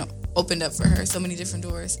opened up for her, so many different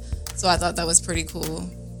doors. So I thought that was pretty cool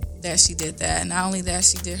that she did that. And not only that,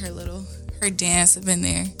 she did her dance up in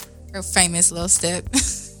there, her famous little step.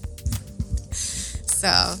 So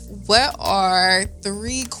what are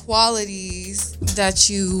 3 qualities that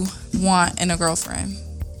you want in a girlfriend?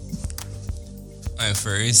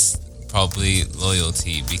 First, probably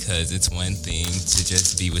loyalty, because it's one thing to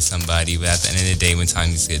just be with somebody, but at the end of the day, when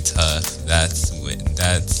times get tough, that's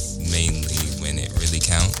mainly when it really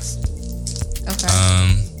counts. Okay.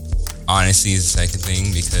 Honesty is the second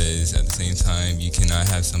thing, because at the same time, you cannot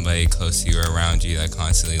have somebody close to you or around you that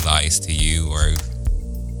constantly lies to you, or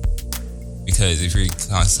because if you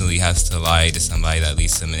constantly have to lie to somebody, that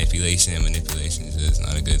leads to manipulation, and manipulation is just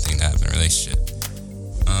not a good thing to have in a relationship.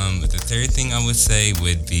 But the third thing I would say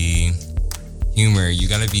would be humor. You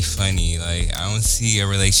gotta be funny. Like, I don't see a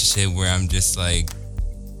relationship where I'm just like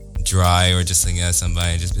dry or just looking at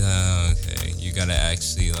somebody and just be like, oh, okay. You gotta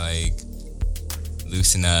actually like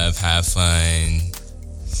loosen up, have fun,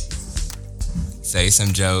 say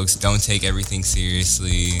some jokes, don't take everything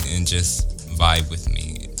seriously, and just vibe with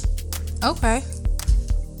me. Okay.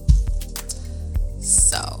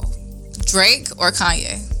 So, Drake or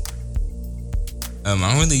Kanye? I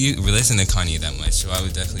don't really listen to Kanye that much, so I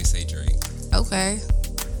would definitely say Drake. Okay.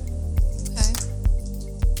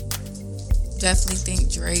 Definitely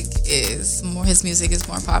think Drake is more, his music is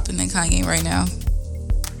more popping than Kanye right now.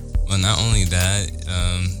 Well, not only that,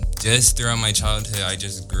 just throughout my childhood, I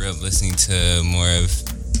just grew up listening to more of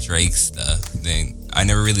Drake's stuff. Then I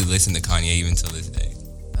never really listened to Kanye even till this day.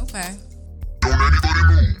 Okay. Don't anybody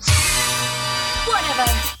move. Whatever.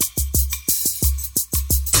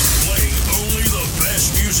 Playing only the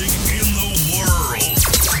best music in the world.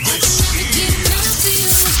 This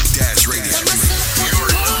is Dash Radio. Your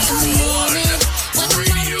number one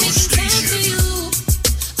radio station.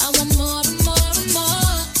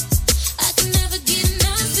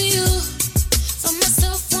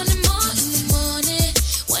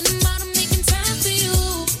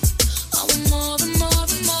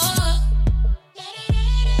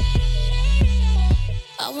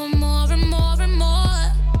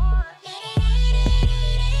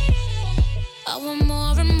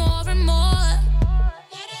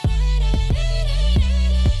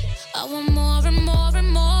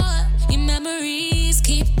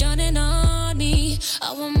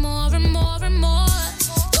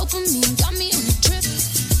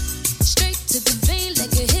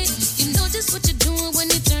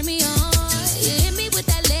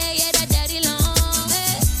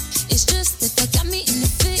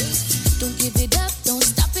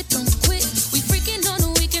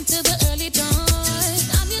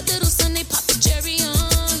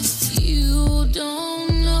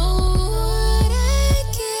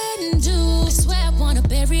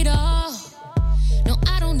 all. No,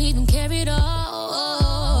 I don't even care at all.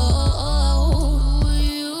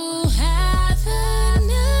 You have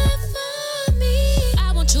enough for me.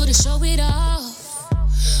 I want you to show it off.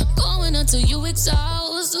 Going until you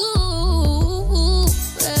exhaust. Ooh,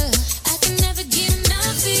 yeah. I can never get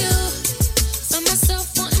enough of you. Find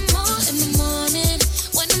myself wanting more in the morning.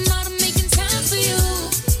 When I'm out, I'm making time for you.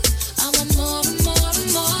 I want more and more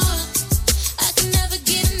and more. I can never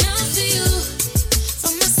get enough of you.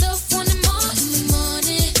 Find myself wanting more in the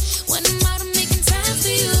morning. When I'm out, I'm making time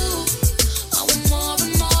for you. I want more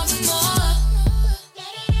and more and more.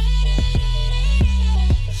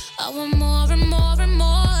 I want more and more and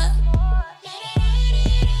more.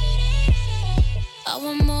 I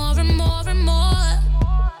want more and more and more.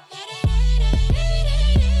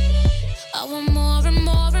 I want more and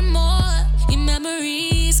more and more. Your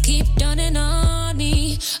memories keep dawning on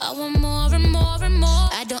me. I want more and more and more.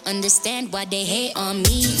 I don't understand why they hate on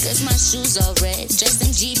me. Cause my shoes are red, dressed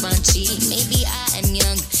in Givenchy. Maybe I am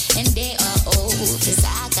young and they are old. Cause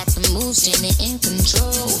I got the moves, Jenny in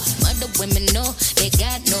control. Other women know they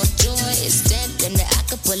got no choice. Tell them that I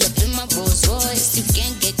could pull up in my Rolls Royce. You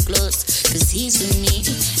can't get close, cause he's with me.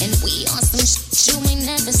 And we on some shit you ain't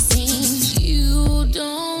never seen. You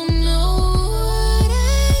don't know what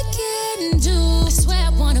I can do. I swear I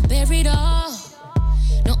wanna bear it all.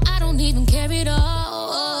 No, I don't even care at all.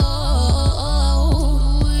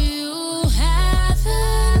 You have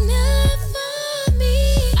enough for me.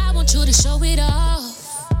 I want you to show it off.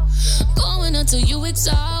 Going until you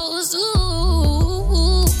exhaust.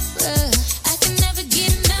 Ooh, yeah. I can never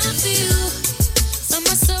get enough of you. Find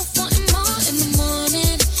myself wanting more in the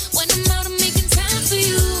morning. When I'm out, I'm making time for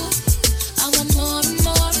you. I want more and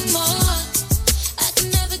more and more. I can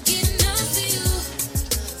never get enough of you.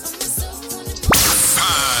 Find myself wanting more.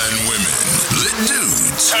 Fine women, lit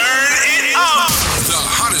dudes, turn it up. The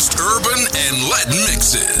hottest urban and Latin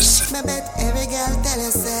mixes. I bet every girl tell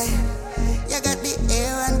you say you got the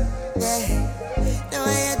air and yeah. The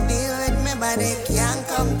way you deal with me body can't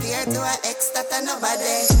compare to an ex that I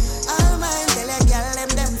nobody. All mine tell you girl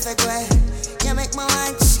them fake way. You make me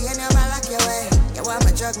want chain you my lock your way. You want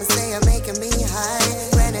my drug, me say you're making me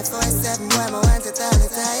high. 24/7 boy, me want it all the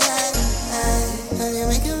time. And you're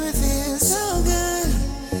making me feel so good.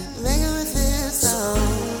 Making me feel so.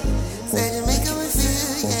 Said you're making me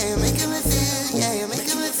feel, yeah, you're making me feel, yeah, you're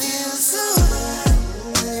making me feel so good.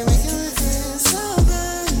 And you're making me feel so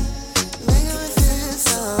good. Making me feel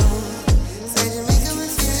so. Said you're making me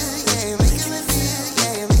feel, yeah, you're making me feel,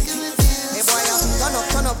 yeah, you're making me feel. Hey boy, turn up,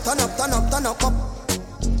 turn up, turn up, turn up, turn up, up.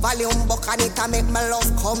 Volume buck and it make my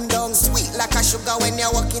love come down. Sweet like a sugar when you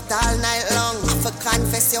walk it all night long. I for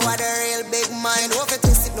confess you are the real big man. No for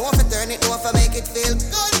twist it, no for turn it, no for make it feel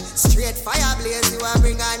good. Straight fire blaze you a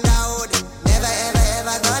bring on the hood. Never ever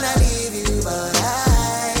ever gonna leave you, but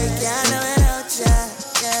I can't do without you.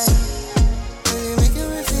 Yeah. You're making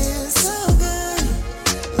me feel so good.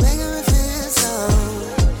 Making me feel so.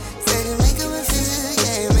 Said you're making me feel,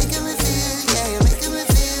 yeah, you're making me feel, yeah, you're making me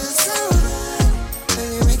feel so good. And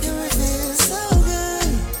you're making me feel so good.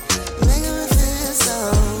 Making me feel so.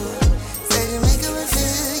 Said you're making me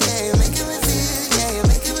feel, yeah, you're making me feel, yeah, you're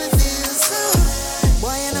making me feel so good.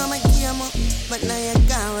 Boy, you know my game up, but now you're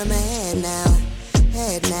gone with my head now.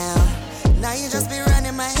 Head now. Now you just be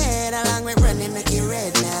running my head along with running make it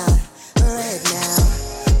red now. Red now.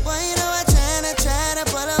 Boy, you know I try to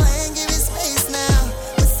pull away and give you space now.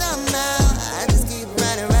 But somehow I just keep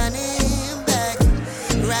running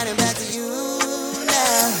back to you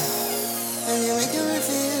now. And you're making me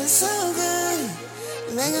feel so good.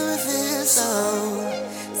 You're making me feel so.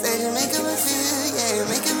 Said you're making me feel, yeah, you're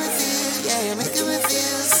making me feel, yeah, you're making me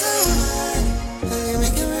feel so good. And you're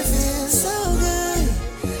making me feel so good.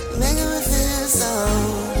 You're making me feel so.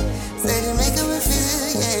 Said you're making me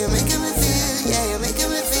feel, yeah, you're making me feel, yeah, you're making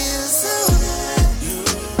me feel so good. You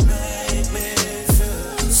make me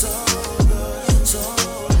feel so good, so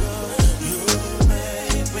good. You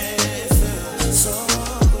make me feel so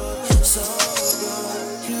good, so good.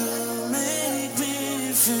 You make me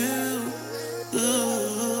feel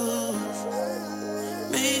good.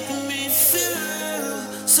 Making me feel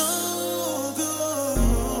so good.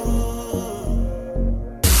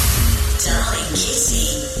 Darling Kitty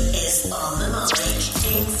is on the mic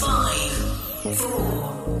in 5,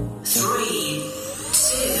 4, 3,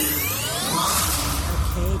 2, 1.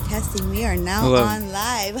 Okay, testing. We are now Hello. on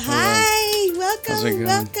live. Hello. Hi, How's it welcome, going?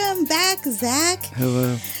 welcome back, Zach.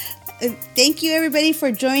 Hello. Thank you, everybody,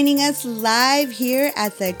 for joining us live here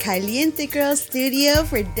at the Caliente Girls Studio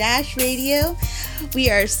for Dash Radio. We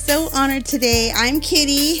are so honored today. I'm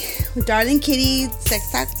Kitty, darling Kitty,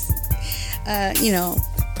 Sex Talks,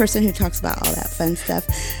 person who talks about all that fun stuff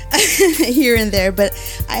here and there. But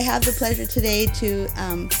I have the pleasure today to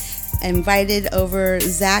invited over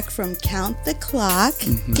Zach from Count the Clock.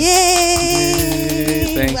 Mm-hmm.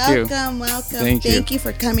 Yay! Thank you. Welcome. Thank you.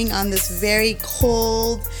 For coming on this very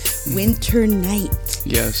cold winter night.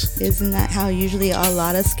 Yes. Isn't that how usually a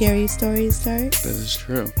lot of scary stories start? That is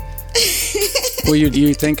true. Well,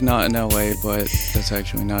 you think not in LA, but that's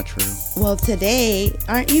actually not true. Well, today,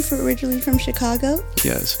 aren't you originally from Chicago?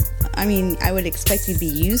 Yes. I mean, I would expect you to be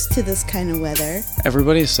used to this kind of weather.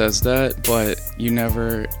 Everybody says that, but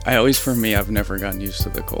at least for me, I've never gotten used to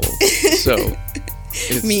the cold. So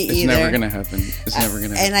it's never going to happen. It's never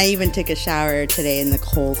going to happen. And I even took a shower today in the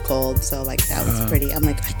cold, so like that was pretty. I'm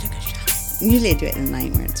like, I took a shower. Usually I do it in the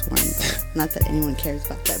night where it's warm, but not that anyone cares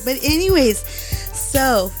about that. But anyways,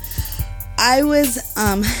 so I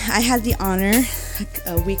had the honor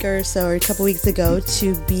a week or so or a couple weeks ago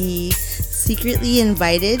to be secretly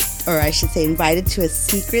invited to a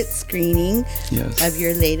secret screening of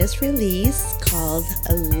your latest release called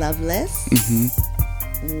Loveless.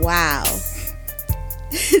 Mm-hmm. Wow.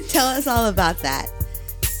 Tell us all about that.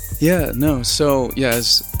 Yeah, no. So,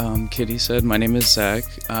 as Kitty said, my name is Zach.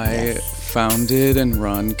 I founded and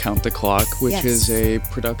run Count the Clock, which is a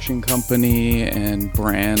production company and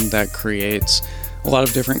brand that creates a lot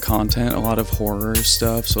of different content, a lot of horror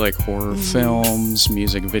stuff. So, like horror films,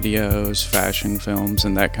 music videos, fashion films,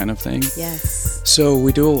 and that kind of thing. Yes. So,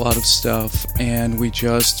 we do a lot of stuff, and we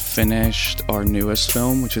just finished our newest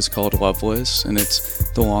film, which is called Loveless, and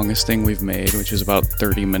it's the longest thing we've made, which is about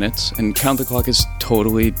 30 minutes. And Count the Clock is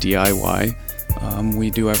totally DIY.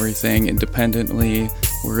 We do everything independently.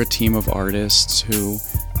 We're a team of artists who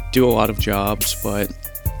do a lot of jobs, but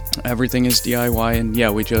everything is DIY. And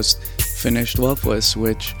yeah, we just finished Loveless,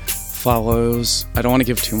 which follows, I don't want to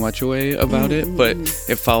give too much away about it, but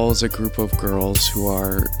it follows a group of girls who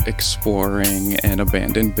are exploring an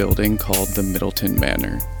abandoned building called the Middleton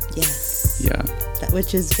Manor. Yes. Yeah.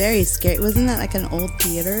 Which is very scary. Wasn't that like an old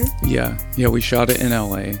theater? Yeah, we shot it in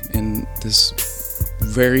LA in this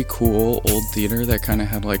very cool old theater that kind of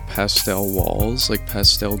had like pastel walls, like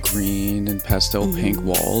pastel green and pastel pink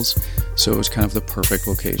walls. So it was kind of the perfect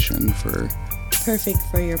location for... Perfect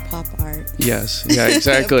for your pop art. Yes, yeah,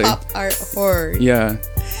 exactly. Pop art horror. Yeah.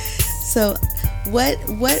 So what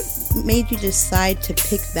made you decide to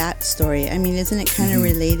pick that story? I mean, isn't it kind of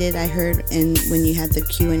related? I heard when you had the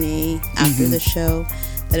Q&A after the show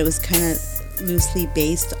that it was kind of loosely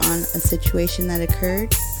based on a situation that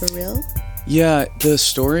occurred for real? Yeah, the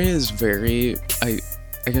story is very, I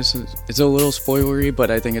guess it's a little spoilery, but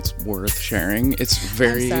I think it's worth sharing. It's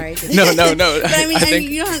very... I'm sorry. No. But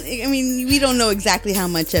I mean, we don't know exactly how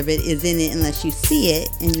much of it is in it unless you see it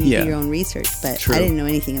and you do your own research. But True. I didn't know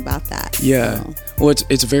anything about that. Yeah. So. Well,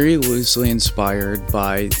 it's very loosely inspired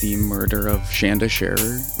by the murder of Shanda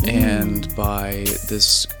Scherer and by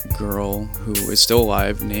this girl who is still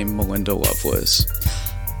alive named Melinda Loveless.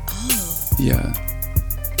 Oh. Yeah.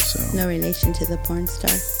 So. No relation to the porn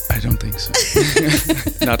star? I don't think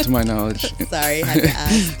so. Not to my knowledge. Sorry, I had to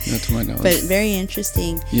ask. Not to my knowledge. But very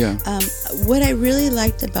interesting. Yeah. What I really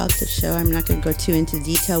liked about the show, I'm not going to go too into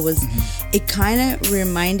detail, was it kind of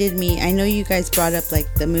reminded me, I know you guys brought up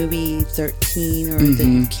like the movie 13 or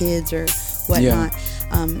the kids or whatnot.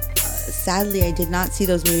 Sadly, I did not see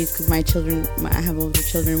those movies because I have older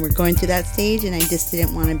children, were going through that stage, and I just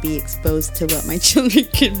didn't want to be exposed to what my children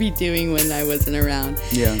could be doing when I wasn't around.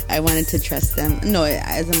 Yeah. I wanted to trust them. No,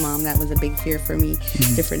 as a mom, that was a big fear for me,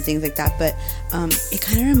 different things like that. But it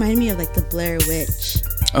kind of reminded me of like the Blair Witch.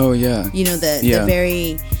 Oh, yeah. You know, the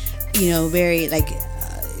very, very like...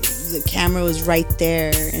 the camera was right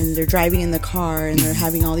there, and they're driving in the car, and they're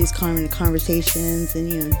having all these conversations,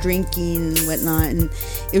 and drinking and whatnot, and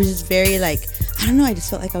it was just very like, I don't know, I just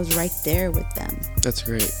felt like I was right there with them. That's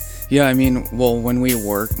great. Yeah, I mean, well, when we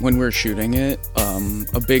were shooting it,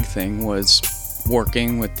 a big thing was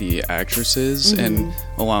working with the actresses and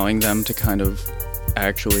allowing them to kind of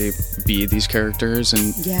actually be these characters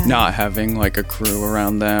and not having like a crew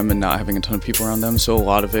around them and not having a ton of people around them. So a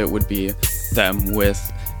lot of it would be them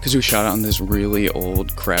because we shot it on this really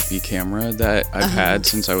old crappy camera that I've had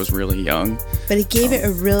since I was really young. But it gave it a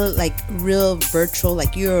real virtual,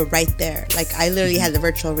 like you were right there. Like I literally had the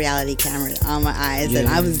virtual reality camera on my eyes and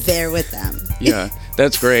I was there with them. Yeah,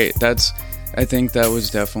 that's great. I think that was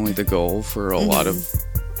definitely the goal for a lot of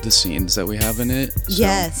the scenes that we have in it. So,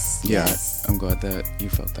 yes. I'm glad that you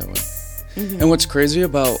felt that way. And what's crazy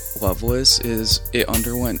about Loveless is it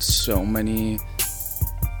underwent so many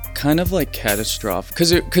kind of like catastrophic,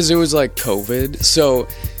 because it was like COVID. So,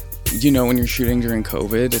 when you're shooting during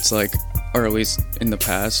COVID, it's like, or at least in the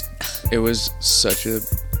past, it was such a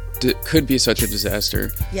could be such a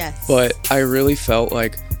disaster. Yes. But I really felt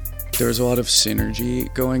like there was a lot of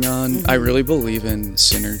synergy going on. I really believe in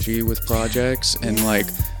synergy with projects, and like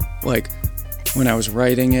when I was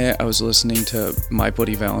writing it, I was listening to My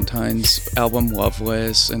Bloody Valentine's album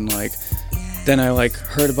Loveless, and like then I like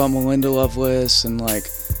heard about Melinda Loveless, and like,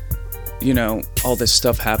 you know, all this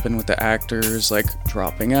stuff happened with the actors like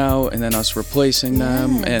dropping out and then us replacing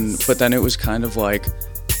them, but then it was kind of like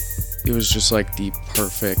it was just like the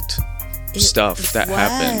perfect stuff that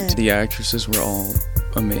happened. The actresses were all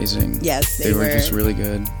amazing. Yes, they were just really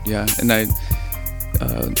good. Yeah, and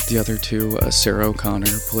the other two, Sarah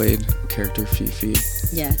O'Connor played character Fifi.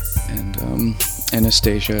 Yes. And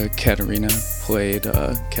Anastasia Katerina played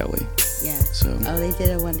Kelly. Yeah. So. Oh, they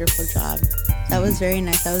did a wonderful job. That was very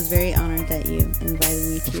nice. I was very honored that you invited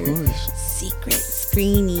me to your secret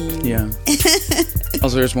screening. Yeah.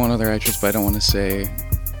 Also, there's one other actress, but I don't want to say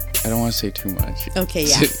too much. Okay,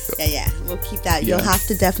 yeah. We'll keep that. Yeah. You'll have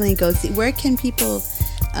to definitely go see. Where can people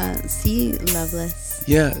see Loveless?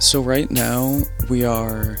 Yeah, so right now we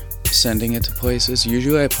are sending it to places.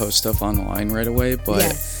 Usually I post stuff online right away,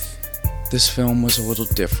 but this film was a little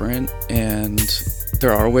different, and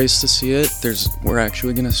there are ways to see it. We're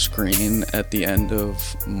actually going to screen at the end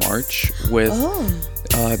of March with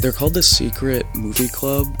they're called the Secret Movie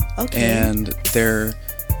Club. Okay. And they're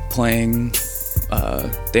playing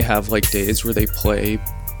they have like days where they play,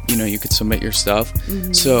 you know, you could submit your stuff.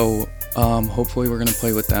 So hopefully we're going to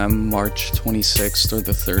play with them March 26th or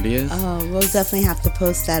the 30th. Oh, we'll definitely have to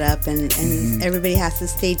post that up, and everybody has to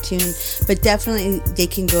stay tuned. But definitely they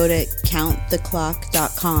can go to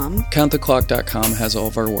counttheclock.com. Counttheclock.com has all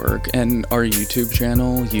of our work, and our YouTube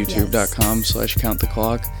channel,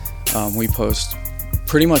 youtube.com/counttheclock. We post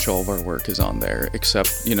pretty much all of our work is on there,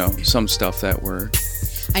 except, you know, some stuff that we're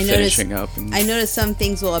finishing up. I noticed some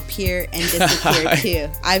things will appear and disappear too.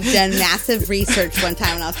 I've done massive research one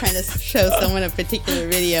time when I was trying to show someone a particular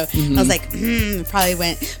video. I was like, probably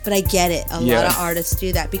went, but I get it. A lot of artists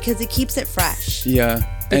do that because it keeps it fresh. Yeah.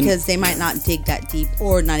 Because they might not dig that deep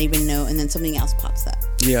or not even know, and then something else pops up.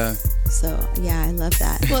 Yeah. So, yeah, I love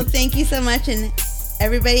that. Well, thank you so much, and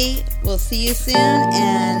everybody, we'll see you soon,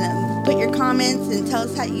 and put your comments and tell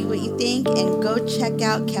us what you think, and go check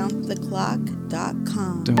out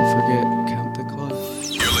counttheclock.com. Don't forget, Count the Clock.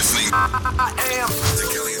 You're listening. I am the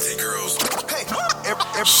Kelly and T Girls. Hey,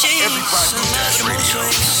 everybody on Dash Radio,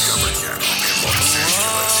 Discover Channel in Los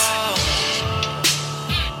Angeles.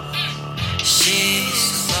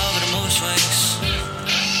 She's loving the mood swings.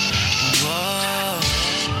 Whoa.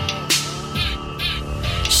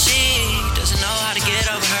 She doesn't know how to get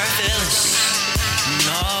over her feelings.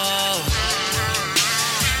 No.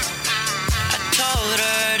 I told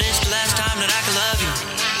her this the last time that I could love you.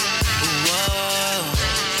 Whoa.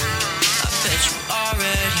 I bet you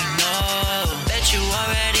already know. Bet you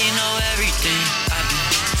already know everything.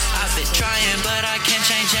 I've been trying, but I can't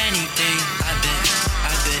change anything.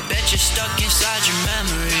 Bet you're stuck inside your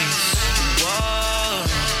memories. Whoa.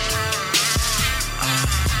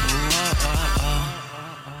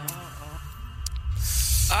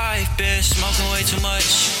 I've been smoking way too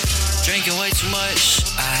much, drinking way too much.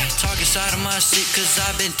 I talk inside of my sleep cause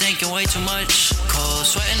I've been thinking way too much. Cold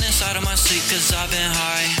sweating inside of my sleep cause I've been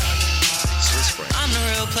high. I'm the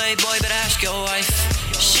real playboy, but ask your wife.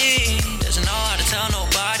 She doesn't know how to tell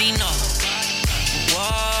nobody no.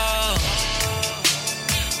 Whoa.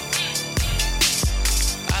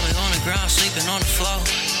 Ground sleeping on the floor.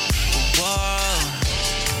 Whoa.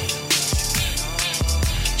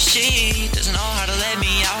 She doesn't know how to let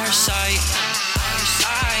me out her sight.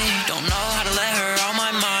 I don't know how to let her out my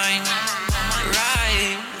mind.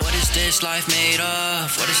 Right. What is this life made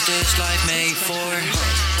of? What is this life made for?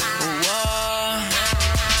 Whoa.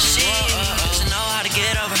 She doesn't know how to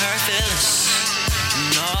get over her feelings.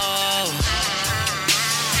 No.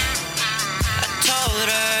 I told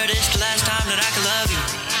her this the last time that I could love you.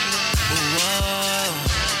 Whoa,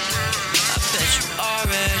 I bet you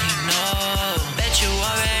already know. Bet you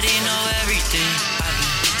already know everything.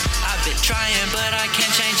 I've been trying, but I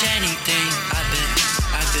can't change anything.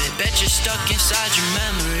 Bet you're stuck inside your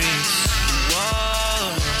memories.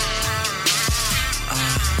 Whoa.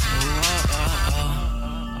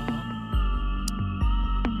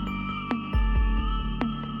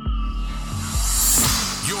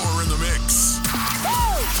 You're in the mix.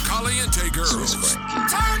 Caliente Girls.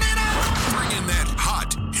 Turn it up. Bring in that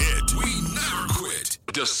hot hit. We never quit.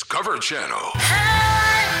 Discover Channel.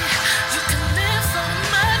 Hey, you can live for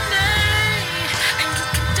money, and you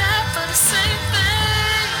can die for the same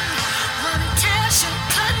thing. Running cash and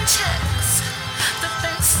cutting checks, the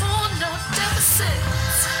bank's full, no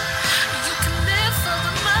deficits. You can live for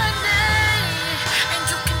the money.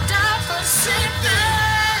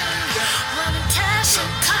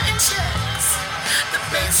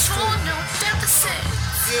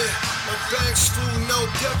 bank's full, no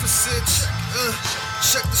deficits.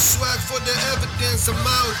 Check the swag for the evidence, I'm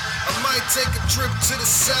out. I might take a trip to the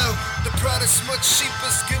south. The product's much cheaper,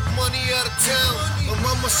 skip money out of town. Mi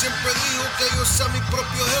mamá siempre dijo que yo sea mi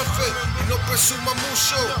propio jefe y no presuma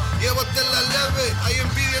mucho, llévatela leve. Hay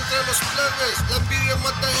envidia entre los plebes, la envidia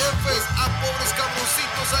mata jefes. A pobres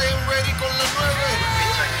cabroncitos, I am ready con la 9.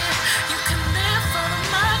 You can live for the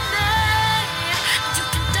money, you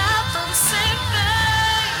can die for the same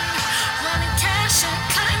thing. Running cash and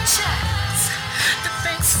cutting checks, the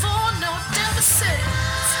bank's full, no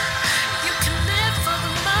deficits. You can live for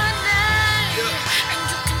the money, and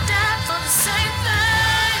you can die for the same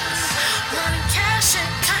thing. Running cash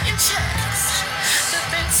and cutting checks, the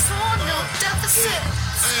bank's full, no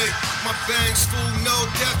deficits. Hey, my bank's full, no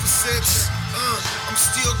deficits. I'm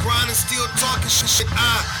still grinding, still talking shit.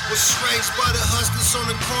 I was raised by the hustlers on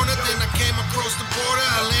the corner, then I came across the border.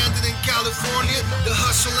 I landed in California. The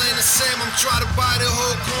hustle ain't the same, I'm trying to buy the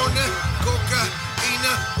whole corner.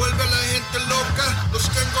 Cocaína, vuelve a la gente loca. Los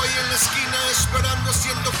tengo ahí en la esquina esperando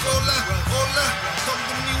haciendo cola. Hola, I'm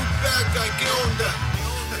the new bad guy, ¿qué onda?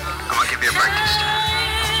 I'm gonna give you a break this time.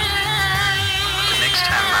 The next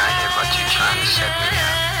time I hear about you trying to set me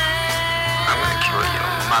up, I'm gonna kill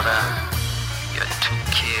your mother, your 2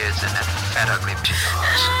 kids, and that fat ugly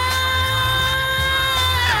pig-horse.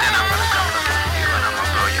 And then I'm gonna come looking for you and I'm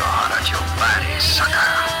gonna blow your heart out your body, sucker.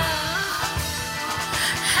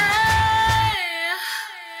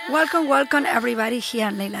 Welcome everybody here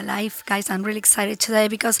on Layla Live. Guys, I'm really excited today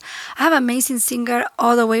because I have an amazing singer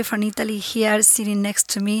all the way from Italy here sitting next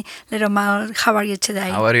to me. Little Mal, how are you today?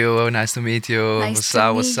 How are you? Nice to meet you. Nice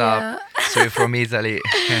What's up? So you're from Italy.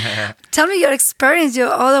 Tell me your experience.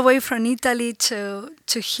 You're all the way from Italy to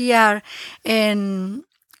here in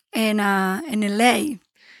LA.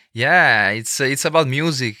 Yeah, it's about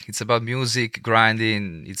music. It's about music,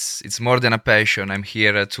 grinding. It's more than a passion. I'm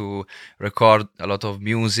here to record a lot of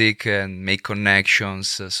music and make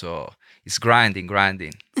connections. So it's grinding.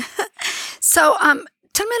 So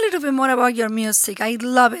tell me a little bit more about your music. I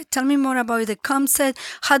love it. Tell me more about the concept.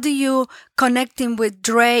 How do you connecting with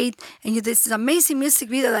Drake? And you did this amazing music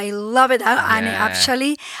video. I love it. And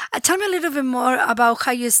actually, tell me a little bit more about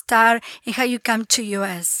how you start and how you come to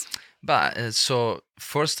US. But so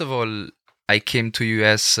first of all, I came to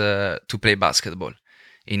US to play basketball,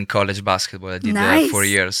 in college basketball. I did Nice. 4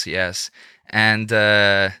 years, yes. And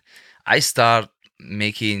I start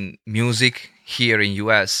making music here in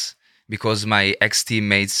US because my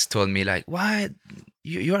ex-teammates told me like, why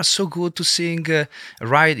you are so good to sing,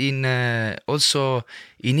 write in also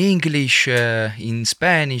in English, in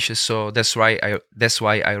Spanish. So that's why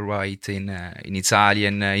I write in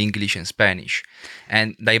Italian, English, and Spanish.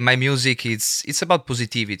 And like my music, it's about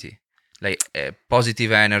positivity, like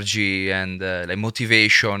positive energy and like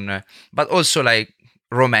motivation, but also like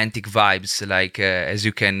romantic vibes, like as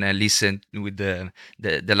you can listen with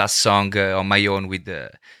the last song on my own with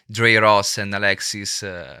Dre Ross and Alexis.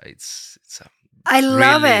 It's I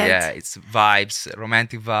love really, it. Yeah, it's vibes,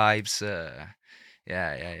 romantic vibes.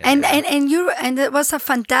 Yeah. And it was a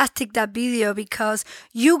fantastic that video because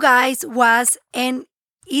you guys was in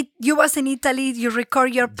you was in Italy, you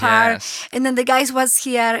record your part, Yes. and then the guys was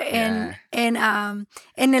here in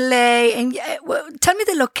LA. And tell me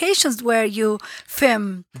the locations where you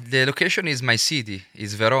film. The location is my city.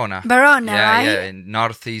 It's Verona. Verona, yeah, right? Yeah, in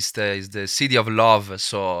Northeast is the city of love.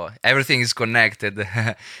 So everything is connected.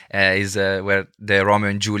 Is where the Romeo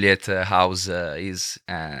and Juliet house is.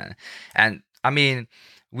 And I mean,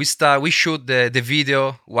 we shoot the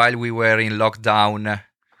video while we were in lockdown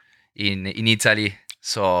in Italy.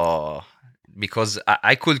 So because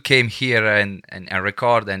I could came here and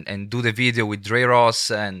record and do the video with Dre Ross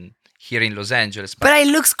and here in Los Angeles. But it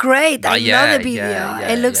looks great. I love the video. Yeah,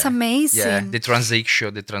 it looks amazing. Yeah, the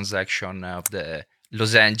transaction of the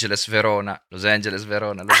Los Angeles, Verona, Los Angeles,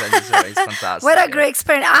 Verona, is fantastic. What a great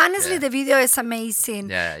experience. Honestly, the video is amazing.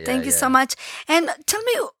 Yeah, Thank you so much. And tell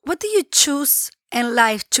me, what do you choose in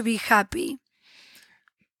life to be happy?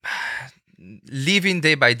 Living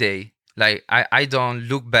day by day. Like I don't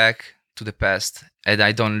look back to the past and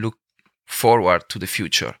I don't look forward to the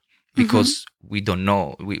future because we don't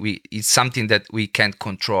know. We it's something that we can't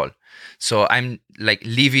control. So I'm like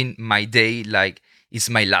living my day like it's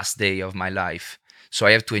my last day of my life. So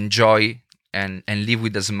I have to enjoy and live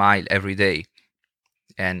with a smile every day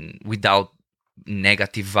and without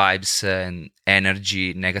negative vibes and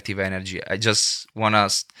negative energy. I just want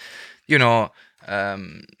to,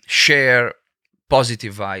 share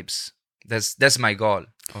positive vibes. That's my goal.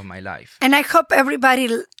 of my life. And I hope everybody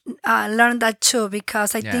learned that too,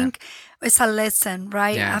 because I Yeah. think it's a lesson,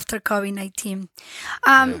 right? Yeah. After COVID-19.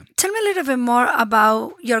 Tell me a little bit more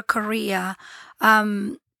about your career.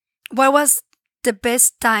 What was the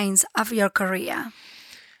best times of your career?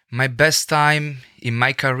 My best time in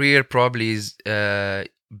my career probably is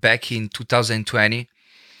back in 2020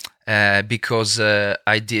 because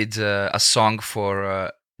I did a song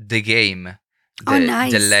for The Game, Oh,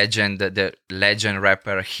 nice. the legend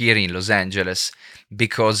rapper here in Los Angeles,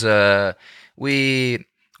 because we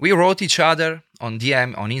wrote each other on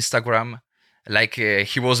DM on Instagram, like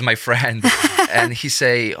he was my friend, and he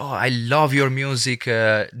say, "Oh, I love your music.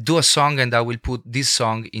 Do a song, and I will put this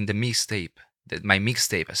song in the mixtape." My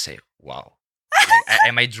mixtape. I say, "Wow, like,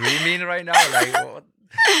 am I dreaming right now?" Like, what?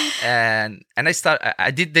 And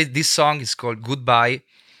I did this song. It's called Goodbye.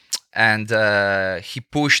 And he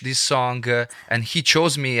pushed this song and he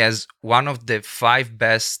chose me as one of the 5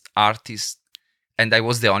 best artists, and I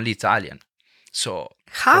was the only Italian. So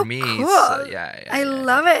How for me, cool! it's, I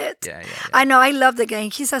love it. Yeah. I know. I love The Game.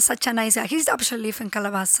 He's such a nice guy. He's actually live in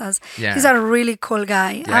Calabasas. Yeah. He's a really cool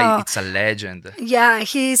guy. Yeah, Oh, it's a legend. yeah,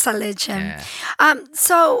 he's a legend.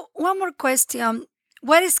 So one more question: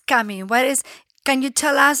 what is coming? Can you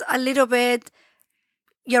tell us a little bit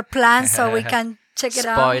your plans so we can check it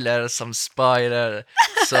out? Some spoiler.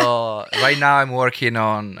 So right now I'm working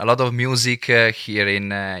on a lot of music here in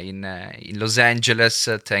Los Angeles,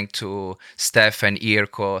 thanks to Steph and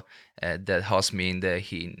Irko that host me in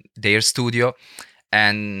their studio,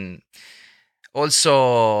 and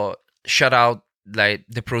also shout out like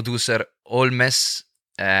the producer Olmes,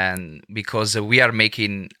 and because we are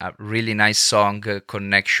making a really nice song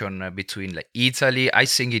connection between like Italy. I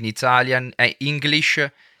sing in Italian, English,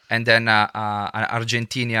 and then an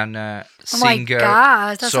Argentinian Oh my singer.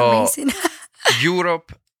 gosh, that's so amazing.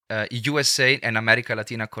 Europe, USA, and America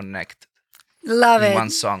Latina connect Love in it. one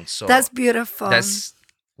song. So That's beautiful. That's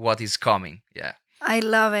what is coming. Yeah. I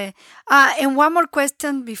love it. And one more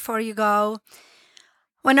question before you go.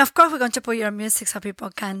 When of course we're going to put your music so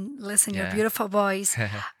people can listen your Yeah. beautiful voice.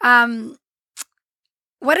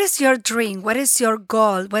 What is your dream? What is your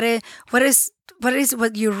goal? What is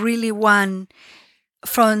what you really want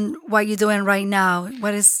from what you're doing right now?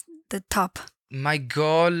 What is the top? My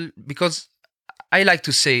goal, because I like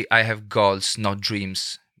to say I have goals, not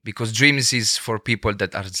dreams, because dreams is for people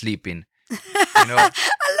that are sleeping. You know,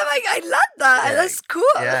 I love that. That's cool.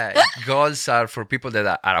 yeah, goals are for people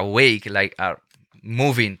that are awake, like are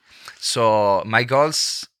moving. So my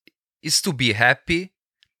goals is to be happy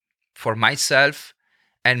for myself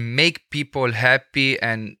and make people happy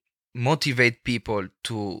and motivate people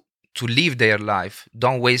to live their life.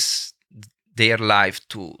 Don't waste their life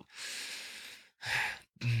to,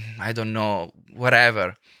 I don't know,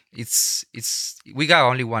 whatever. It's we got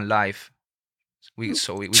only one life. We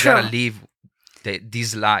True. gotta live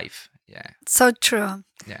this life. Yeah. So true.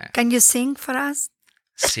 Yeah. Can you sing for us?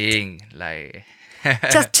 Sing like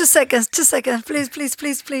Just 2 seconds. 2 seconds.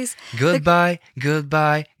 Please. Goodbye,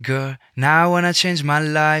 goodbye, girl. Now I wanna change my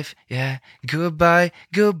life. Yeah. Goodbye,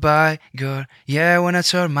 goodbye, girl. Yeah, I wanna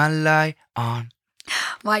turn my light on.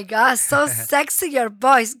 My God, so sexy your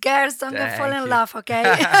voice. Girls, don't get fall Thank in you. love, okay?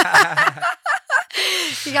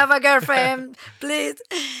 You have a girlfriend, please.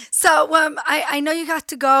 So I know you have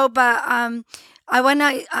to go, but I want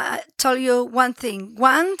to tell you one thing.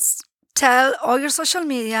 Once, tell all your social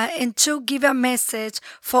media, and 2, give a message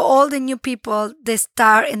for all the new people they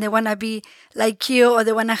start and they want to be like you, or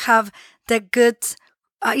they want to have the good,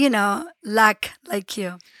 luck like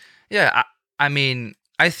you. Yeah, I mean,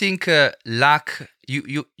 I think luck.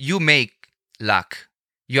 You make luck.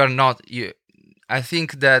 You are not you. I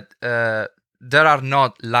think that there are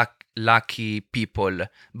not lucky people,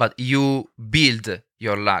 but you build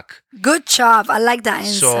your luck. Good job. I like that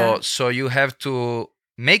answer. So you have to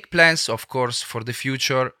make plans, of course, for the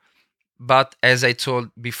future. But as I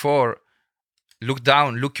told before, look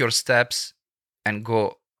down, look your steps, and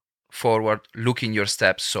go forward. Look in your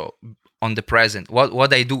steps. So on the present,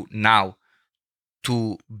 what I do now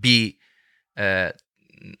to be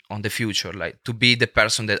on the future, like to be the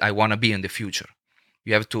person that I want to be in the future.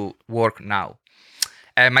 You have to work now.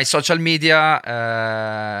 My social media,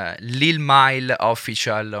 Lil Mile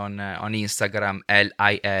Official on Instagram,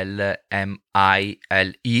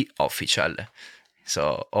 LILMILE Official.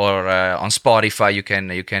 So or on Spotify, you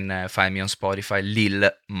can find me on Spotify,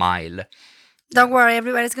 Lil Mile. Don't worry,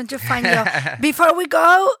 everybody's going to find you. Before we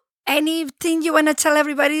go, anything you want to tell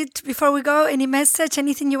everybody before we go? Any message?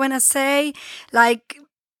 Anything you want to say? Like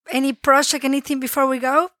any project? Anything before we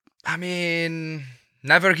go? I mean,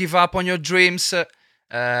 never give up on your dreams.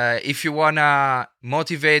 If you wanna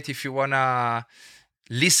motivate, if you wanna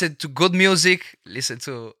listen to good music, listen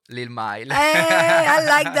to Lil Mile. Hey, I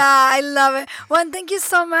like that. I love it. Juan, thank you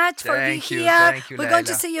so much for being Thank you, here. thank you, We're going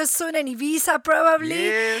to Leila. see you soon in Ibiza, probably.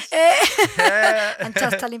 Yes. I'm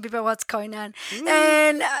just telling people what's going on.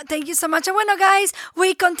 And thank you so much. And bueno, guys,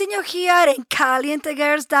 we continue here in Caliente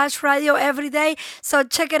Girls Dash Radio every day. So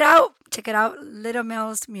check it out. Check it out. Little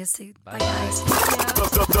Mills Music. Bye, guys.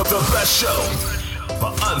 The best show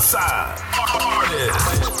for unsigned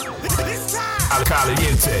artists. Al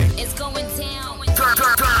Caliente. It's going down.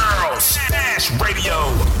 Girls Dash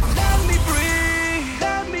Radio. Let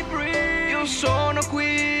me breathe, io sono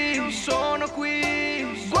qui,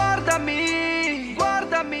 guardami,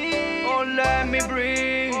 oh let me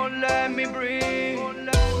breathe,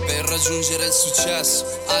 Per raggiungere il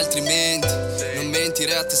successo, altrimenti non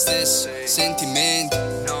mentire a te stesso, sentimenti,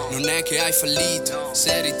 non è che hai fallito,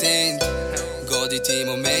 se ritenti, goditi i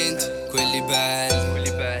momenti, quelli belli,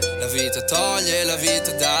 la vita toglie, la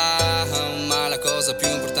vita dà, ma la cosa più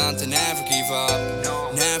importante è never give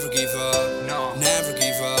up, never give up, never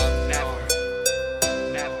give up.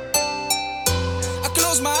 I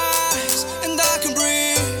close my eyes and I can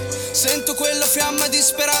breathe, sento quella fiamma di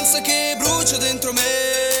speranza che brucia dentro me,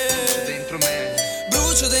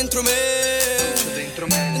 brucia dentro me.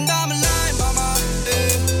 And I'm alive, mama,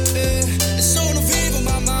 e sono vivo,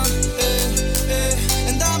 mama,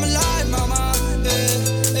 and I'm alive, mama,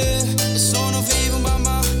 e sono vivo,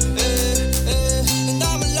 mama, and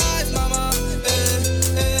I'm alive, mama,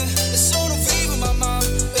 e sono vivo, mama,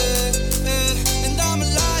 and I'm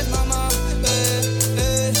alive, mama,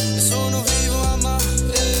 e sono vivo, mamma,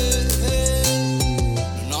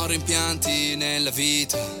 non ho rimpianti nella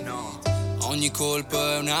vita, ogni colpo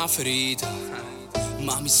è una ferita,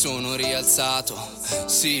 ma mi sono rialzato,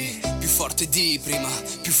 sì, più forte di prima,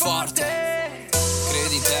 più forte.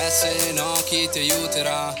 Credi in te, se no chi ti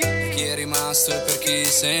aiuterà, per chi è rimasto e per chi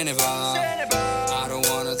se ne va. I don't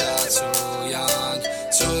wanna die too young,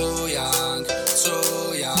 too young,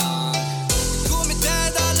 too young. Come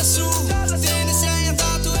te da lassù, te ne sei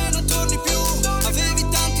andato e non torni più. Avevi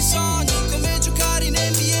tanti sogni, come giocare in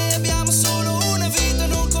NBA, abbiamo solo una vita,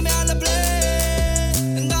 non come alla play.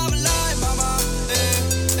 And I'm alive, mama,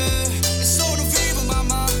 e sono vivo,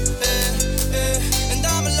 mamma, and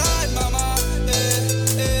I'm alive, mama,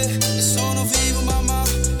 e sono vivo, mamma,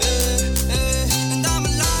 and I'm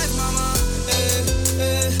alive, mama,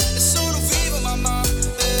 e sono vivo, mamma,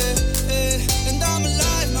 and I'm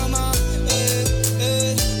alive, mamma,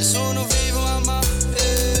 e sono vivo, mamma,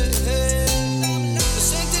 lo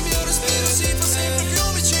senti il mio respiro, si fa sempre più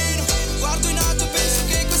vicino, guardo in alto e penso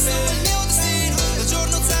che questo è il mio destino, dal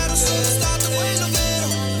giorno zero sono stato quello vero,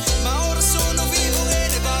 ma ora sono vivo e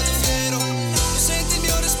ne vado fiero, lo senti il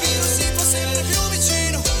mio respiro, si fa sempre più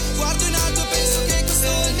vicino, guardo in alto e penso che questo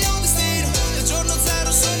è il mio destino, dal giorno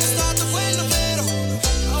zero sono stato quello vero,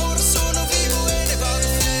 ma ora sono vivo e ne vado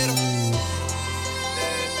fiero.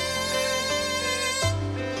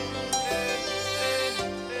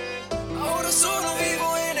 Ora sono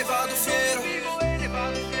vivo e ne vado fiero. E ne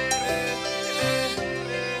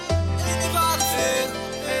vado fiero.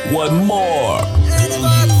 What more do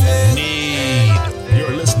you need?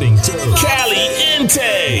 You're listening to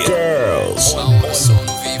Caliente Girls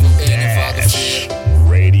Dash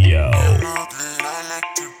Radio.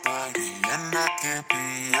 And I can't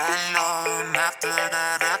be alone after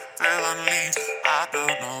that I feel unleashed. I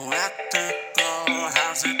don't know where to go.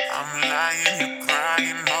 How's it? I'm lying here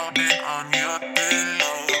crying, holding on your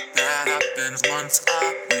pillow. That happens once I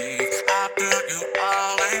leave. How do you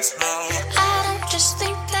always know? I don't just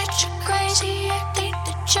think that you're crazy, I think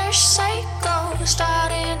that you're psycho.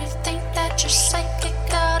 Starting to think that you're psychic,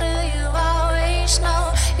 how do you always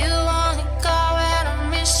know? You only go when I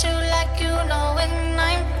miss you like you know when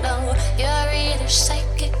I'm low. You're either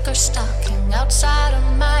psychic or stalking outside of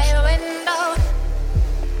my window.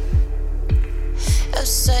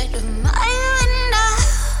 Outside of my window.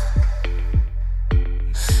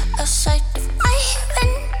 Outside of my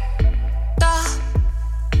window.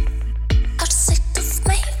 Outside of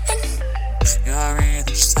my window. You're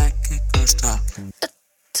either psychic or stalking.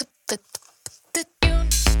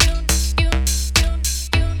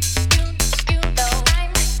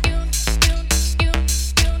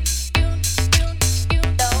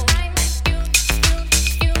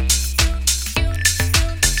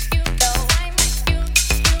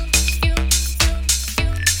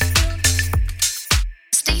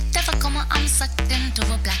 State never come, I'm sucked into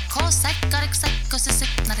a black hole. Psychotic, psychosis,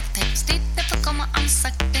 hypnotic type. State never come, I'm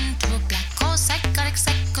sucked into a black hole. Psychotic,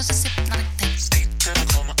 psychosis, hypnotic type.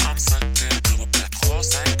 I'm sucked into a black hole.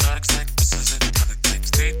 Psychotic, psychosis, hypnotic type.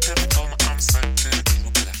 Hey, tiptoe, I'm psychic.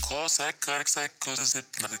 We'll be like, call psychotic, cause it's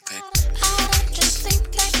hypnotic. I just think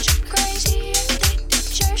that you're crazy and think that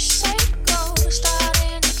you're psycho.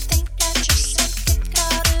 Starting to think that you're psychic.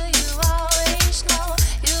 How do you always know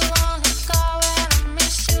you only call when I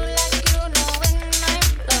miss you like you know when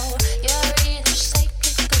I'm low? You're either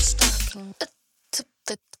psychic or stalking.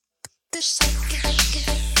 The psychic.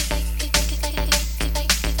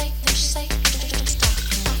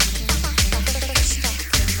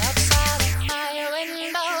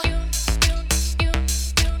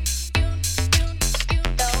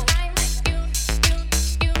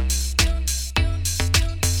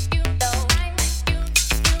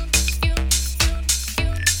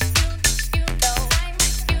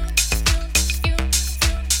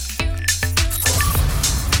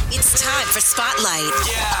 It's time for Spotlight.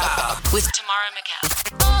 Yeah. With Tamara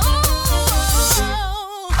McCall.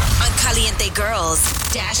 On Caliente Girls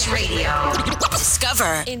Dash Radio.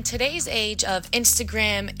 Discover. In today's age of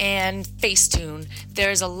Instagram and Facetune,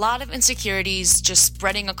 there's a lot of insecurities just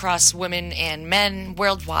spreading across women and men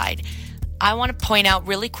worldwide. I want to point out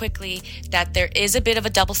really quickly that there is a bit of a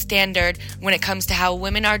double standard when it comes to how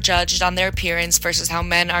women are judged on their appearance versus how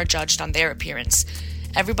men are judged on their appearance.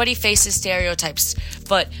 Everybody faces stereotypes,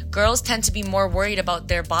 but girls tend to be more worried about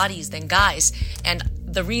their bodies than guys. And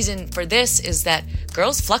the reason for this is that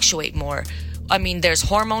girls fluctuate more. I mean, there's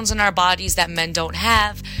hormones in our bodies that men don't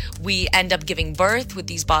have. We end up giving birth with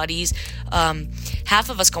these bodies. Half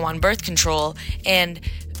of us go on birth control, and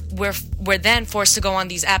we're then forced to go on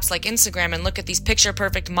these apps like Instagram and look at these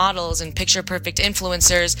picture-perfect models and picture-perfect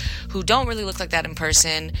influencers who don't really look like that in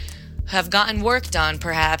person, have gotten work done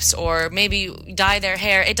perhaps, or maybe dye their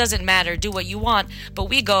hair. It doesn't matter. Do what you want. But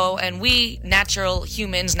we go and we, natural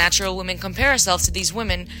humans, natural women, compare ourselves to these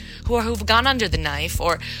women who've gone under the knife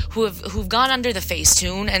or who've gone under the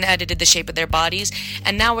Facetune and edited the shape of their bodies.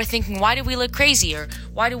 And now we're thinking, why do we look crazy? Or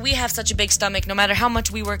why do we have such a big stomach no matter how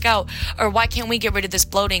much we work out? Or why can't we get rid of this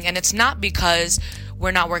bloating? And it's not because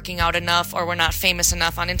we're not working out enough or we're not famous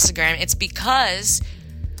enough on Instagram. It's because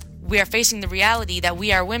we are facing the reality that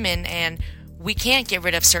we are women and we can't get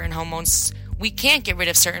rid of certain hormones. We can't get rid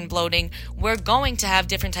of certain bloating. We're going to have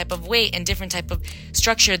different type of weight and different type of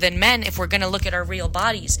structure than men if we're going to look at our real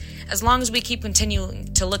bodies. As long as we keep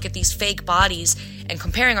continuing to look at these fake bodies and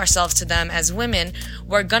comparing ourselves to them as women,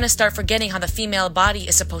 we're going to start forgetting how the female body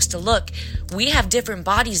is supposed to look. We have different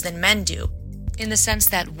bodies than men do, in the sense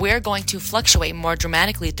that we're going to fluctuate more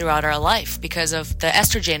dramatically throughout our life because of the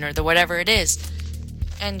estrogen or the whatever it is.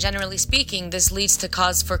 And generally speaking, this leads to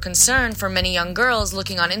cause for concern for many young girls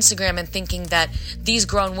looking on Instagram and thinking that these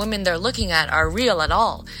grown women they're looking at are real at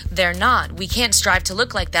all. They're not. We can't strive to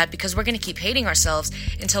look like that because we're going to keep hating ourselves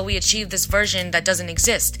until we achieve this version that doesn't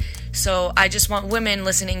exist. So I just want women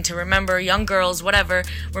listening to remember, young girls, whatever,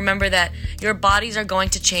 remember that your bodies are going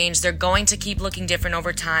to change. They're going to keep looking different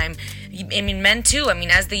over time. I mean, men too. I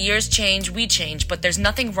mean, as the years change, we change, but there's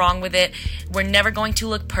nothing wrong with it. We're never going to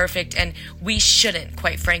look perfect, and we shouldn't,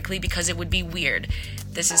 quite frankly, because it would be weird.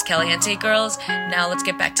 This is Caliente Girls. Now let's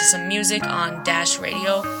get back to some music on Dash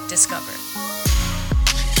Radio. Discover.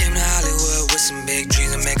 Came to Hollywood with some big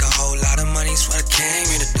dreams and make a whole lot of money. It's what I came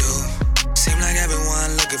here to do. Seemed like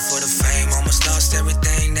everyone looking for the fame. Almost lost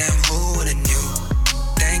everything, damn, who would've knew?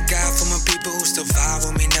 Thank God for my people who still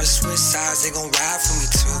vibe with me. Never switch sides, they gon' ride for me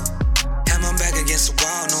too. Had my back against the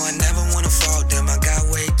wall, no, I never wanna fall. Damn, I got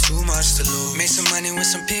way too much to lose. Made some money with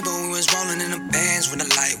some people, we was rolling in the bands. When the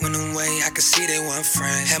light went away, I could see they weren't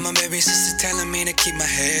friends. Had my baby sister telling me to keep my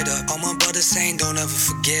head up. All my brothers saying don't ever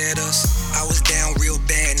forget us. I was down real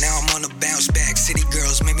bad, now I'm on the bounce back. City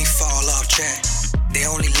girls made me fall off track. They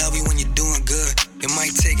only love you when you're doing good. They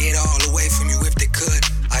might take it all away from you if they could.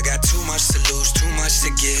 I got too much to lose, too much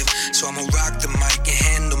to give. So I'ma rock the mic and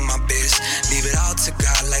handle my biz. Leave it all to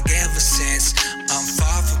God like ever since. I'm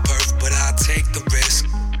far from perfect, but I'll take the risk.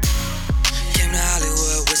 Came to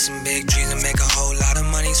Hollywood with some big dreams and make a whole lot of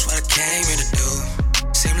money. It's what I came here to do.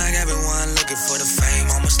 Seemed like everyone looking for the fame.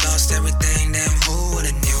 Almost lost everything, damn, who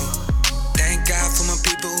would've knew? Thank God for my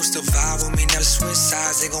people who still vibe with me. Never switch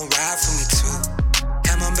sides, they gon' ride for me too.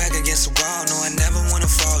 Had my back against the wall, no, I never wanna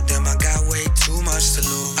fall. Damn, I got way too much to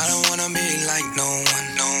lose. I don't wanna be like no one.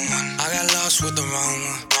 I got lost with the wrong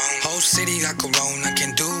one. Whole city got corona,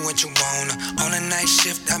 can do what you wanna. On a night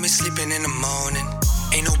shift, I been sleeping in the morning.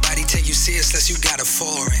 Ain't nobody take you serious unless you got a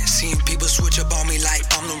foreign. Seen people switch up on me like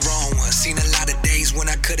I'm the wrong one. Seen a lot of days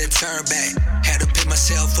when I could've turned back. Had to pick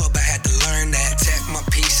myself up, I had to learn that. Protect my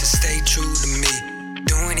peace and stay true to me.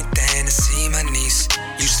 Do anything to see my niece.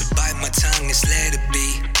 Used to bite my tongue and let it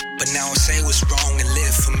be. But now I say what's wrong and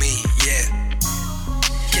live for me, yeah.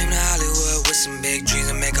 Came to Hollywood with some big dreams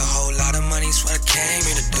and make a whole lot of money. It's what I came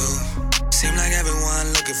here to do. Seem like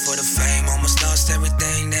everyone looking for the fame. Almost lost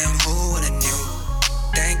everything, damn, who would've knew?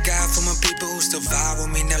 Thank God for my people who still vibe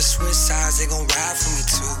with me. Never switch sides, they gon' ride for me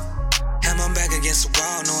too. Had my back against the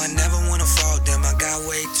wall, no, I never wanna fall. Damn, I got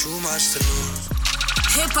way too much to lose.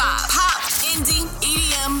 Hip-hop, pop, indie,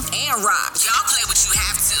 EDM, and rock. Y'all play what you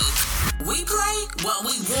have to. We play what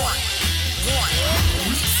we want.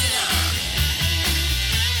 Mix it up.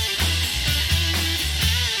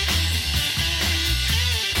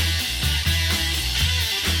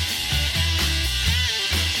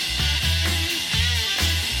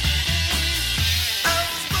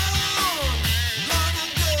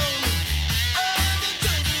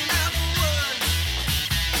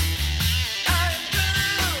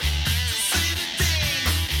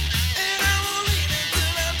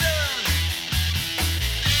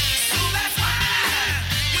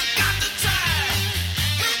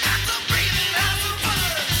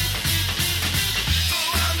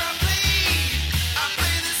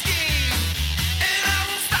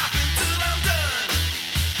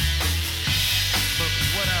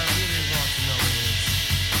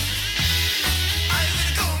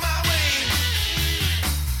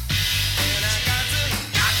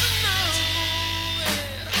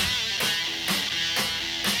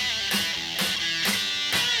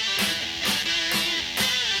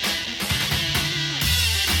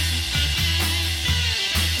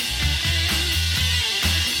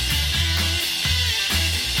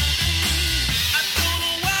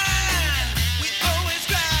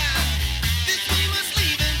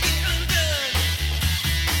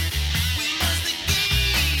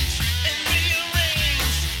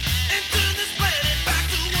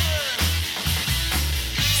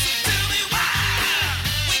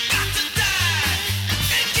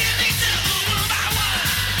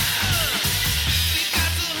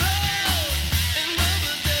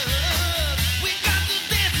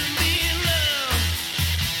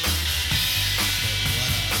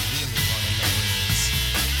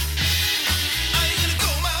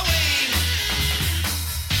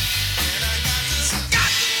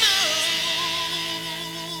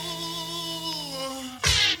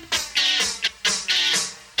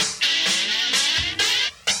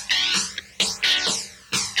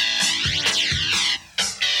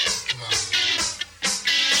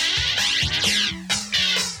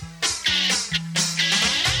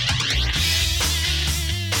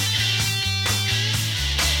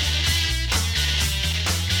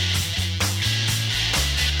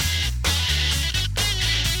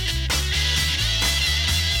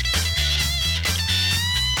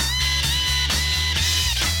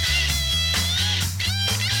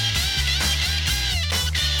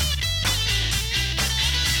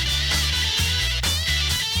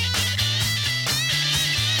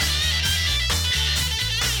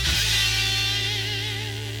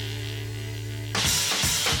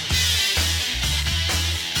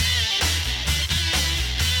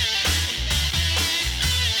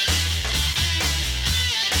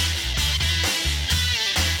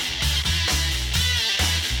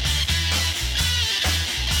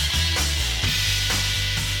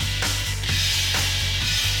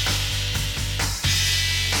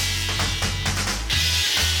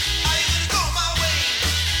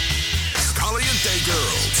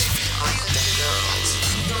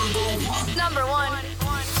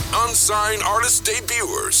 Unsigned artist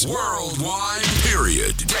debuters worldwide.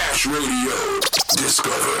 Period. Dash Radio.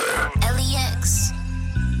 Discover. LEX.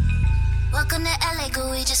 Welcome to LA, go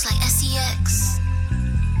away just like SEX.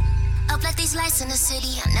 Up like these lights in the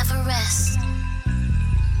city, I never rest.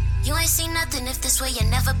 You ain't seen nothing if this way you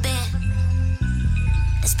never been.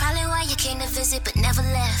 It's probably why you came to visit but never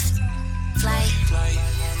left. Flight.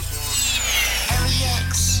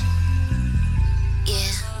 LEX.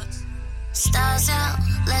 Yeah. Stars out,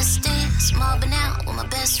 let's dance. Mobbing out with my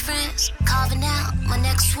best friends. Carving out my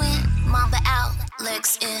next win. Mamba out,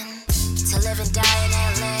 legs in. To live and die in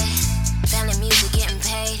LA. Family music getting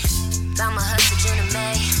paid. Found my hustle June and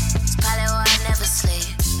May. It's probably why I never sleep.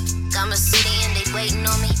 Got my city and they waiting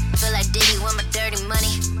on me. Feel like Diddy with my dirty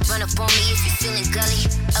money. Run up on me if you feeling gully.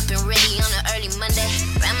 Up and ready on an early Monday.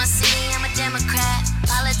 Ran my city, I'm a Democrat.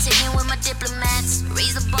 Politicking with my diplomats.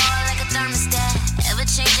 Raise the bar like a thermostat. Ever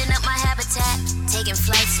changing up my habitat. Taking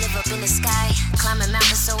flights, live up in the sky. Climbing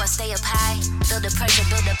mountains so I stay up high. Feel the pressure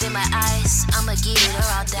build up in my eyes. I'ma get it or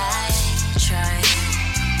I'll die. Try.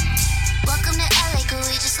 Welcome to LA, go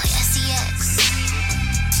away just like SEX.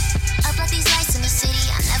 Up like these lights in the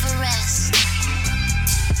city, I never rest.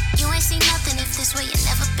 You ain't seen nothing if this way you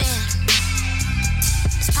never been.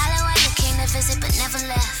 It's probably why you came to visit but never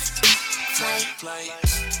left.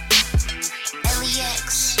 Flight.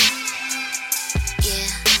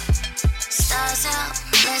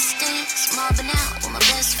 distance, mobbing out with my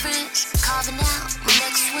best friends, carving out my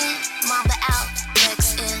next win, mobbing out,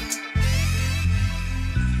 next in.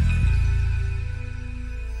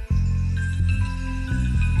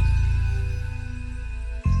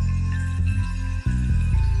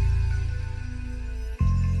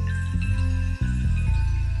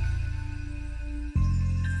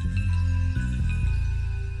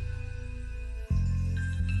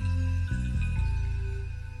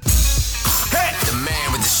 The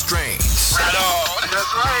man with the strings. Right on.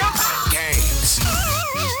 That's right. Games.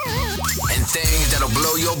 And things that'll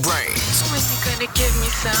blow your brains. When you gonna give me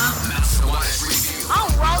some? Masterwise Review.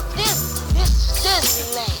 I wrote this. This is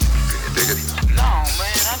Disneyland. No,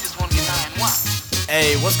 man, I just want to get high and watch.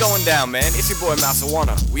 Hey, what's going down, man? It's your boy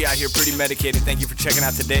Masawana. We out here pretty medicated. Thank you for checking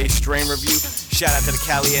out today's strain review. Shout out to the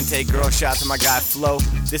Caliente girl. Shout out to my guy Flo.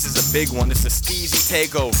 This is a big one. This is a Steezy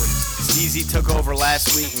takeover. Steezy took over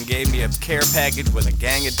last week and gave me a care package with a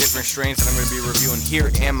gang of different strains that I'm going to be reviewing here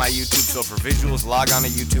and my YouTube. So for visuals, log on to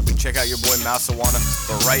YouTube and check out your boy Masawana.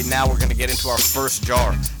 But right now, we're going to get into our first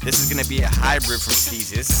jar. This is going to be a hybrid from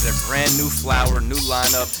Steezy. This is a brand new flower, new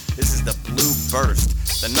lineup. This is the Blue Burst.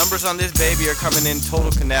 The numbers on this baby are coming in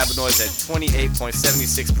total cannabinoids at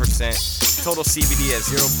 28.76%, total CBD at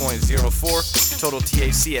 0.04%, total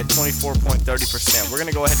THC at 24.30%. We're going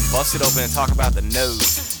to go ahead and bust it open and talk about the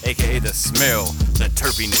nose, aka the smell, the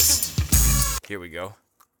terpiness. Here we go.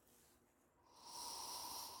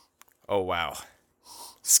 Oh, wow.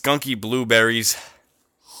 Skunky blueberries.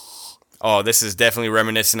 Oh, this is definitely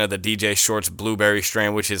reminiscent of the DJ Shorts Blueberry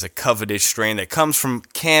strain, which is a coveted strain that comes from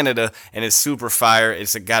Canada and is super fire.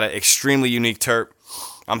 It's got an extremely unique terp.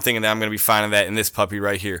 I'm thinking that I'm going to be finding that in this puppy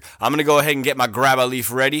right here. I'm going to go ahead and get my grab a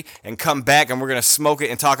leaf ready and come back and we're going to smoke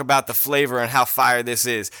it and talk about the flavor and how fire this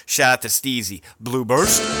is. Shout out to Steezy. Blue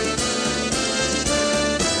Burst.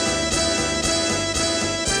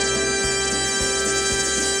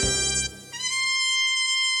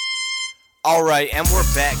 Alright, and we're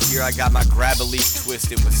back here. I got my grab-a-leaf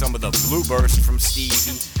twisted with some of the Blue Burst from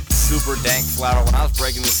Steezy. Super dank flower. When I was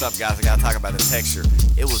breaking this up, guys, I gotta talk about the texture.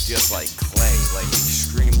 It was just like clay, like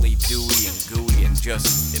extremely dewy and gooey and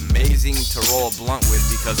just amazing to roll a blunt with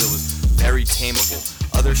because it was very tameable.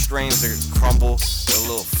 Other strains are crumble, they're a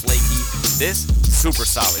little flaky. This, super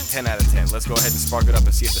solid, 10 out of 10. Let's go ahead and spark it up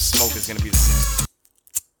and see if the smoke is gonna be the same.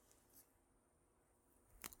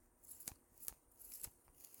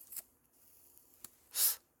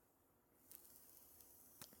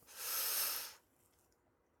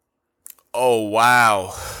 Oh, wow.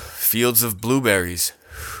 Fields of blueberries.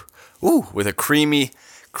 Ooh, with a creamy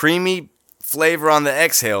flavor on the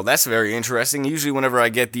exhale. That's very interesting. Usually whenever I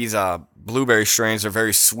get these blueberry strains, they're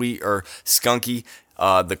very sweet or skunky.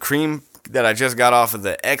 The cream that I just got off of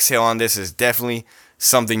the exhale on this is definitely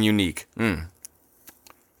something unique.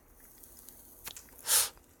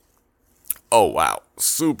 Oh, wow.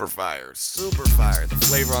 Super fire. Super fire. The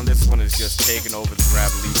flavor on this one is just taking over the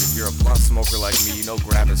grab leaf. If you're a blunt smoker like me, you know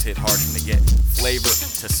grabbers hit hard, and to get flavor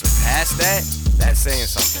to surpass that, that's saying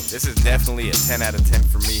something. This is definitely a 10 out of 10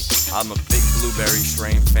 for me. I'm a big blueberry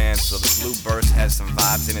strain fan, so the Blue Burst has some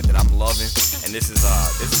vibes in it that I'm loving, and this is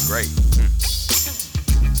great.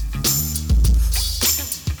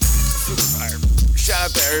 Super fire. Shout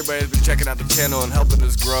out to everybody that's been checking out the channel and helping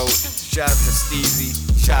us grow. Shout out to Steezy.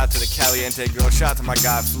 Shout out to the Caliente girl. Shout out to my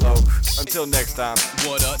guy Flo. Until next time.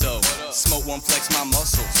 What up, though? Smoke one, flex my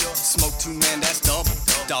muscles. Smoke two, man, that's double.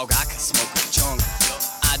 Dog, I can smoke the jungle.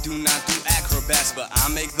 I do not do acrobats, but I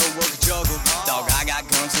make the work juggle. Dog, I got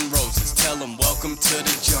guns and roses. Tell them welcome to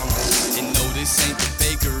the jungle. And no, this ain't the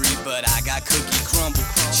bakery, but I got cookie crumble.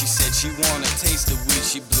 She said she wanna taste the weed.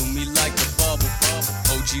 She blew me like a bubble.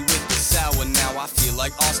 OG with the sour. Now I feel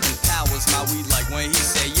like Austin Powers. My weed like when he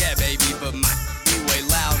said, yeah, baby, but my be way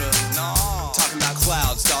louder. No. Talking about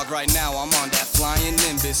clouds, dog, right now I'm on that flying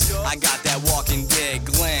Nimbus. I got that Walking Dead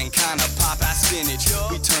Glenn, kinda Popeye spinach.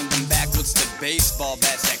 We turn them backwards to baseball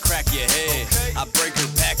bats that crack your head. I break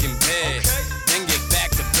her back in bed, then get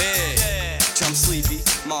back to bed. I'm sleepy,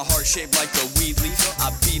 my heart shaped like a weed leaf.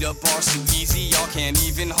 I beat up bars too easy, y'all can't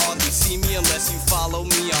even hardly see me unless you follow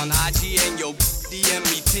me on IG and yo DM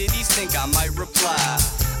me titties, think I might reply.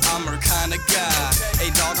 I'm her kinda guy,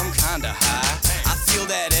 hey dog, I'm kinda high. I feel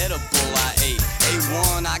that edible I ate.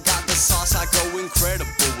 A1, I got the sauce, I go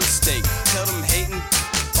incredible with steak. Tell them hating,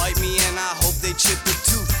 bite me and I hope they chip the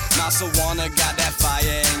tooth. Masawana got that fire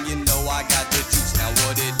and you know I got the juice. Now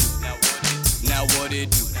what it do? Now what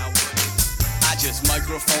it do? I just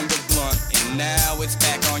microphoned the blunt and now it's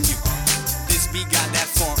back on you. This beat got that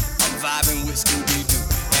funk, I'm vibing with Scooby-Doo.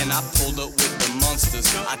 and I pulled up with the monsters.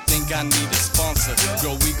 I think I need a sponsor.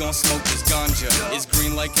 Girl, we gon' smoke this ganja. It's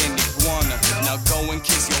green like an iguana. Now go and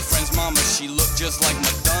kiss your friend's mama. She look just like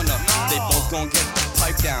Madonna. They both gon' get the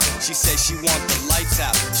pipe down. She said she want the lights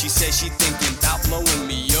out. She said she thinking about blowing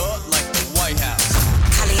me up like the White House.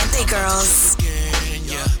 Caliente Girls.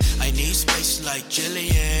 Yeah, I need space like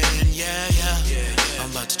Jillian. Yeah, yeah. I'm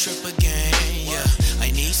about to trip again. Yeah, I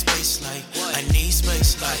need space like. I need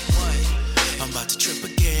space like. I'm about to trip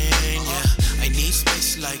again. Yeah, I need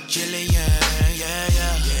space like Jillian. Yeah,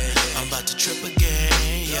 yeah. I'm about to trip again.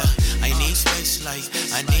 Yeah, I need space like.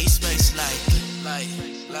 I need space like.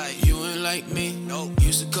 You ain't like me. Nope.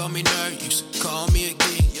 Used to call me nerd. Used to call me a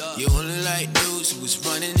geek. You only like dudes who was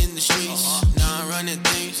running in the streets. Now I'm running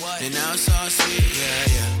things, and now it's all sweet. Yeah,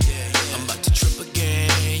 yeah. I'm about to trip again.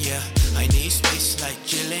 Yeah, I need space like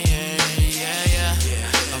Jillian. Yeah, yeah.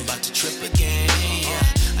 I'm about to trip again. Yeah,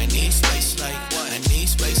 I need space like. I need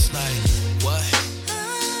space like what?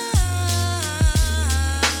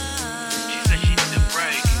 She said she need a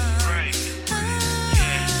break.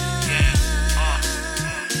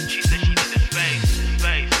 She said she need a space.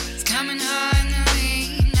 It's coming hard in the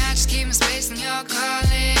lean. I just keep my space and you're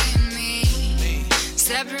calling me.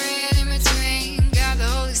 Separate in between. Got the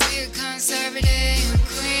Holy Spirit, conservative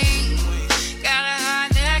queen. Got a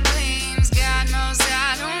heart that gleams. God knows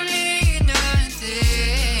I don't need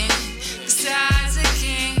nothing besides a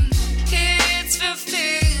king. It's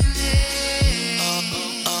fulfilling.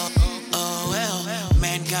 Oh well,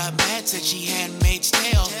 man got mad, said she handmaid's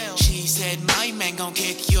tale. She said my man gon'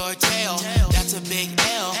 kick your tail. That's a big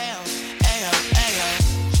L. Ayo, ayo.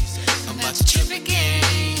 I'm about to trip again.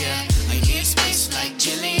 Yeah, I need space like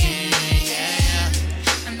Jillian. Yeah,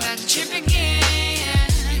 I'm about to trip again.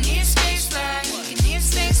 I need space like. I need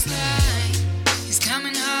space like. He's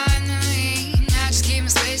coming hard in the lean. I just keep my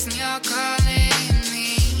space and you're calling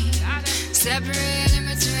me. Separate in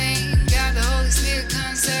between. Got the Holy Spirit,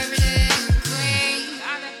 conservative queen.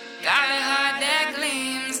 Got a heart that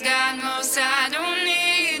gleams. God knows I don't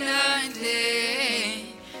need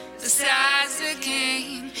nothing besides the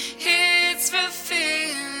king. It's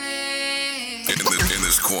fulfilling. In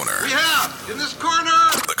this corner. In this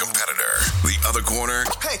corner. The competitor. The other corner.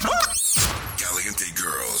 Hey. Caliente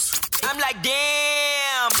Girls. I'm like,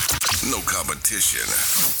 damn. No competition.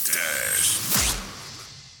 Dash.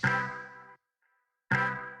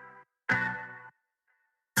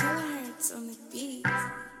 Kilohertz on the beat.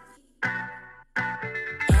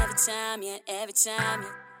 Every time, yeah, every time, yeah.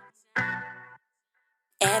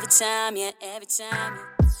 Every time, yeah, every time, yeah.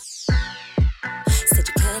 Said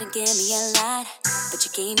you couldn't give me a lot, but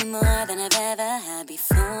you gave me more than I've ever had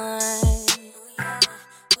before. I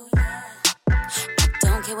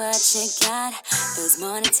don't care what you got, those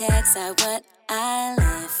morning texts are what I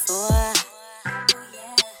live for.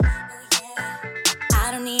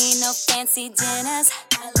 I don't need no fancy dinners,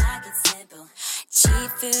 I like it simple.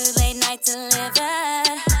 Cheap food, late night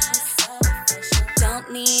delivered. Don't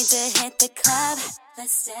need to hit the club,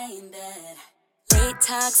 let's stay in bed. Late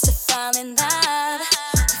talks to fall in love.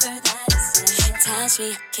 Touch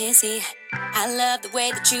me, kiss me. I love the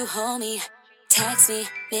way that you hold me. Text me,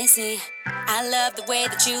 miss me. I love the way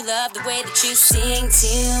that you love, the way that you sing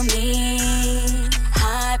to me.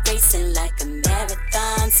 Heart racing like a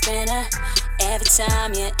marathon sprinter. Every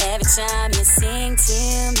time you sing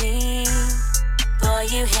to me. Boy,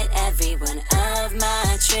 you hit every one of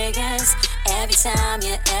my triggers. Every time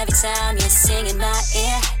you sing in my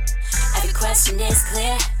ear. Every question is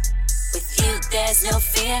clear. With you, there's no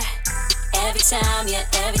fear. Every time you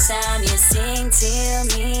sing to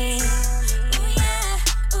me.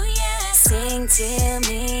 Oh yeah, sing to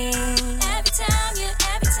me. Every time you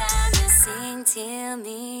sing to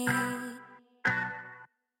me.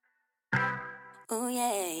 Oh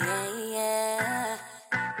yeah.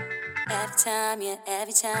 Every time you.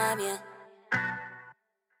 Every time you.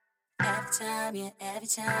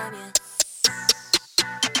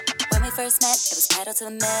 When we first met, it was pedal to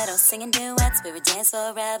the metal, singing duets, we were dance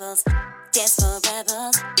floor rebels,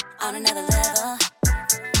 on another level.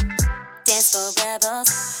 Dance floor rebels,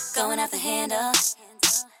 going off the handle.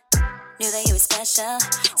 Knew that you were special,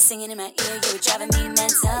 singing in my ear, you were driving me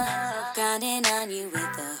mental. Grinding on you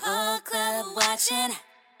with the whole club watching.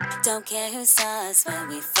 Don't care who saw us when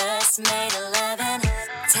we first made 11.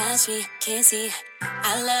 Touch me, kiss me,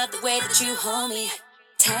 I love the way that you hold me.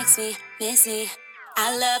 Text me, miss me,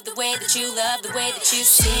 I love the way that you love, the way that you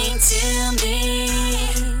sing to me.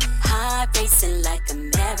 Heart racing like a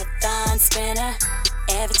marathon sprinter.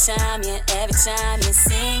 Every time you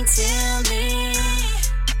sing to me.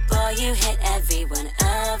 Boy, you hit every one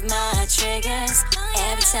of my triggers.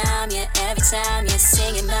 Every time you're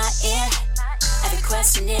singing my ear. Every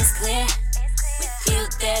question is clear. With you,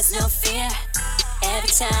 there's no fear. Every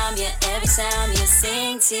time you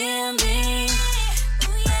sing to me.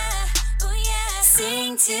 Ooh yeah,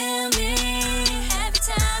 sing to me. Every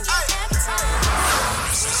time.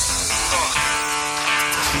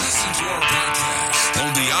 Listen to our podcast on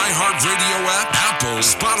the iHeartRadio app, Apple,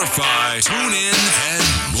 Spotify, TuneIn, and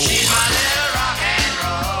more. She's my little rock and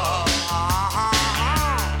roll.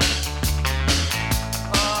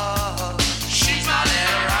 Oh, she's my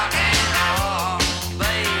little rock and roll,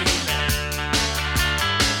 baby.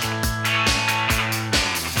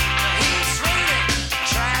 He's reading,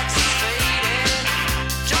 tracks is fading.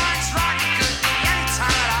 Joints rocking could be any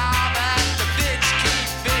time at all, but the bitch keep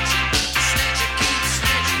bitching, the snitcher keep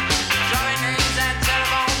snitching, drawing names and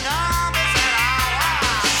telephone numbers and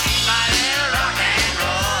all. She's my little rock and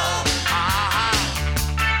roll.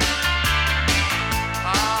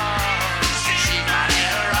 She's my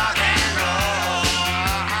little rock and roll.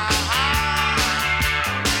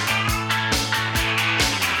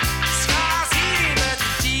 Scar's heating, but the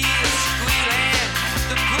tea is squealing.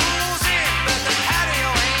 The pool's in, but the patio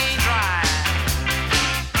ain't dry.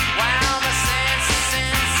 Well, my sense is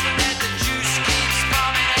sensing that the juice keeps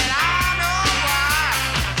coming, and I know why.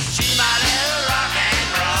 She's my little rock and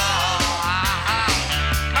roll.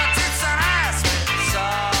 My tits and ass with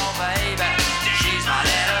soul, baby. She's my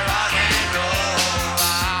little rock and roll.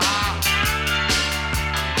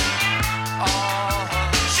 Oh,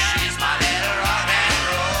 she's my little rock and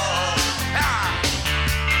roll.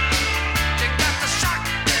 Take back the shock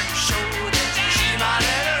and show that she's my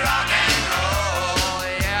little rock and roll.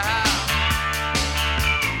 Yeah.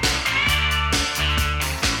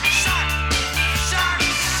 Shock, shock,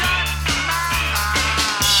 shock my mind.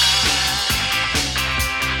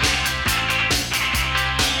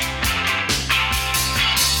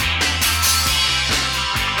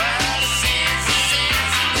 Well, since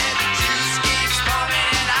that the juice keeps pumping,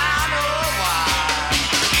 and I know why.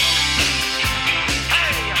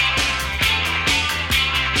 Hey.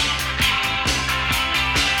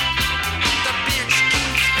 The bitch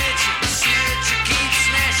keeps bitching, the snitcher keeps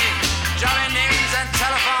snitching, drawing names and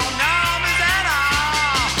telephone numbers and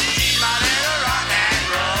all. She's my little rock and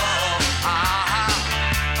roll.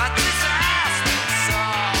 My tits are ass with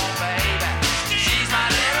soul, baby. She's my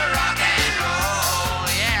little rock and roll,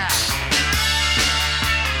 yeah.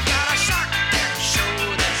 Gotta shock and show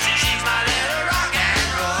that she's my little rock and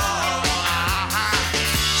roll.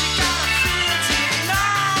 She got a feel to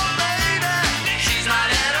know, baby. She's my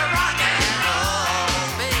little rock and roll,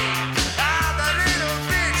 baby. The little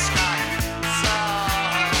bitch got soul.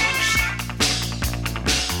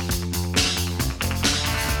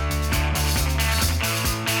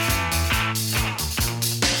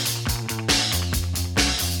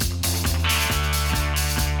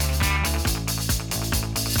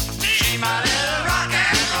 She's my little rock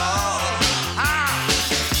and roll.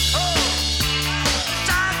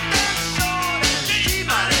 She's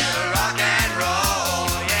my little rock and roll,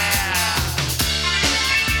 yeah.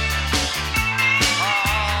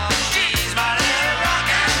 Oh, she's my little rock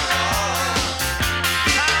and roll.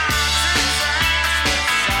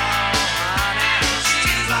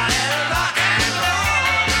 She's my little rock and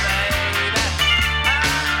roll, baby.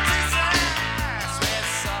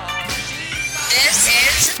 This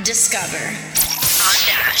is Discover on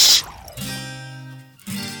Dash.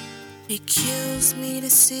 It kills me to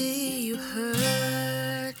see you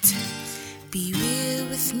hurt. Be real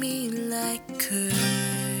with me like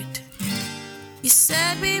Kurt. You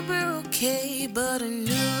said we were okay, but I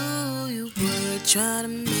knew you were trying to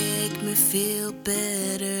make me feel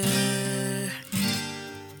better.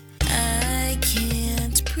 I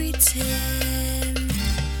can't pretend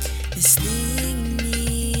this thing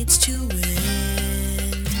needs to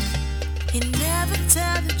end. You never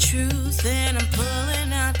tell the truth, and I'm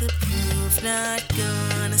pulling out the proof. Not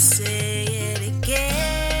gonna say it again.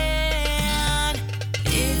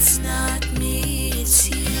 It's not me, it's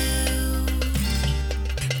you.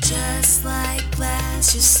 Just like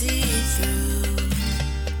glass you see through.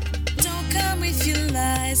 Don't come with your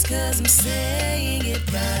lies, 'cause I'm saying it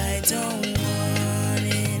right. Don't want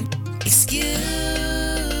an excuse.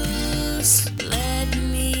 Let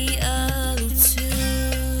me allude to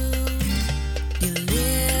your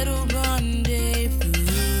little rendezvous.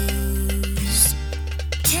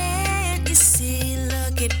 Can't you see?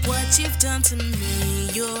 Look at what you've done to me.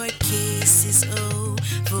 Your case is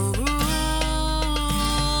overruled.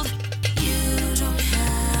 You don't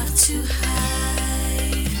have to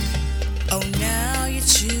hide. Oh, now you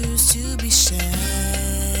choose to be shy.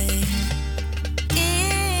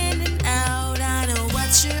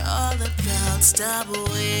 stop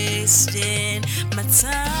wasting my time.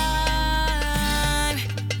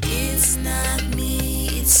 It's not me,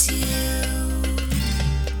 it's you.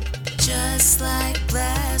 Just like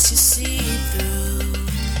glass you see through.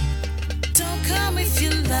 Don't come with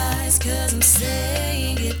your lies, cause I'm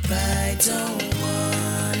saying goodbye. Don't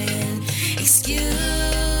want an excuse.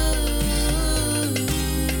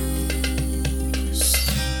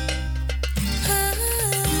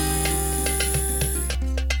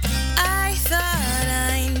 I thought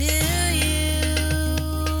I knew you.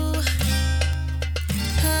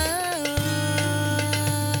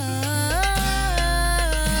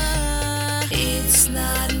 It's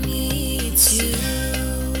not me, it's you.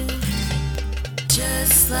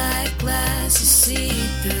 Just like glass you see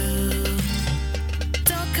through.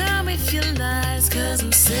 Don't come with your lies, cause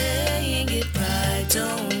I'm saying goodbye.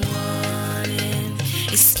 Don't want an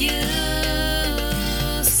excuse.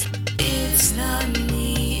 It's not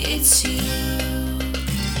me, it's you.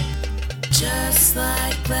 Just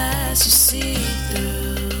like glass you see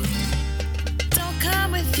through. Don't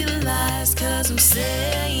come with your lies, cause I'm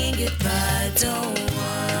saying goodbye. Don't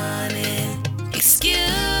want an excuse.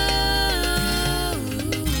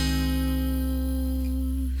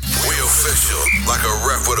 We official, like a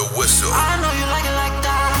rep with a whistle. I know you like it like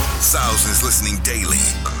that. Thousands listening daily.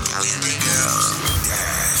 Caliente Girls,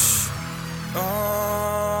 Dash.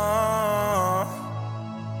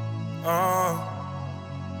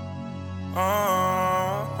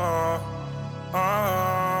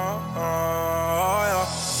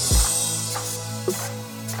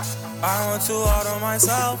 I want you all to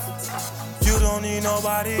myself. You don't need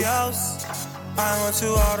nobody else. I want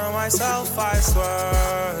you all to myself, I swear.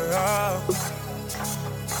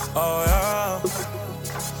 Oh yeah.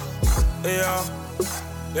 Yeah.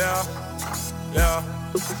 Yeah. Yeah.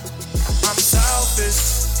 I'm selfish.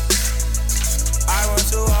 I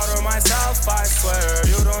want you all to myself, I swear.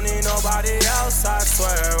 You don't need nobody else, I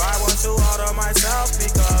swear. I want you all to myself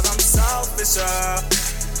because I'm selfish, yeah.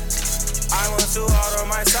 I want you all to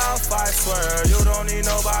myself, I swear. You don't need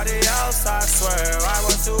nobody else, I swear. I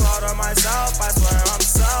want you all to myself, I swear. I'm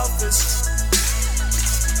selfish.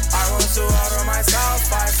 I want you all to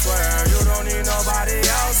myself, I swear. You don't need nobody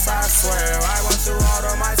else, I swear. I want you all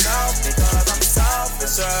to myself because I'm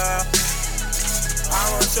selfish, yeah. I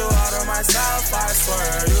want you all to myself, I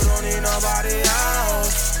swear. You don't need nobody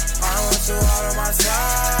else. I want you all to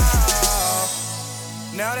myself.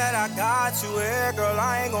 Now that I got you here, girl,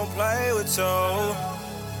 I ain't gon' play with you.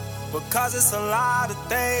 Because it's a lot of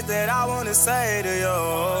things that I wanna say to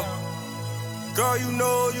you. Girl, you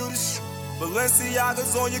know you the shit.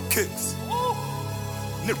 Balenciaga's on your kicks.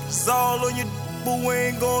 Nipples all on your but we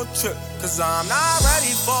ain't gon' trip. Cause I'm not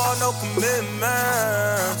ready for no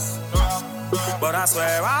commitments. But I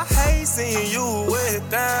swear I hate seeing you with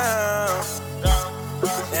them.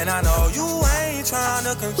 And I know you ain't trying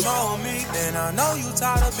to control me. And I know you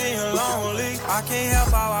tired of being lonely. I can't help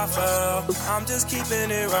how I feel. I'm just keeping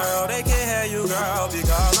it real. They can't hear you, girl,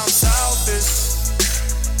 because I'm selfish.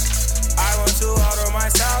 I want you all to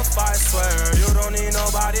myself, I swear. You don't need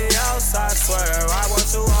nobody else, I swear. I want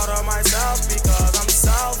you all to myself because I'm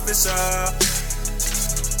selfish, yeah.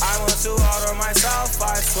 I want you all to myself,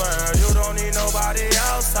 I swear. You don't need nobody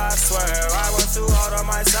else, I swear. I want you all to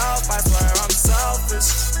myself, I swear. I'm selfish.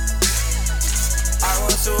 I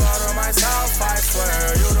want you all to myself, I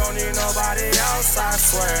swear. You don't need nobody else, I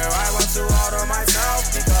swear. I want you all to myself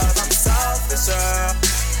because I'm selfish, yeah.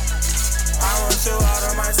 I want you all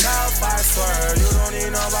to myself, I swear. You don't need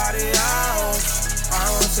nobody else. I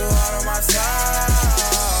want you all to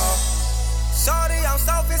myself. Shorty, I'm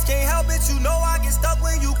selfish, can't help it. You know I get stuck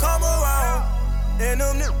when you come around. And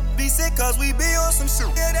them niggas be sick cause we be on some shit.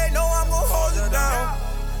 Yeah, they know I'm gon' hold you down.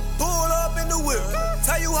 Pull up in the whip,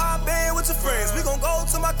 tell you how I been with your friends. We gon' go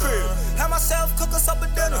to my crib, have myself cook us up a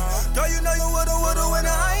dinner. Girl, you know you would've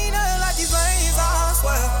winner. I ain't nothing like these lanes, I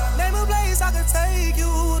swear. Name a place I can take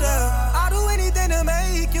you there. I'll do anything to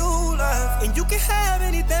make you laugh. And you can have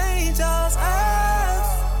anything, just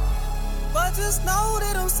ask. But just know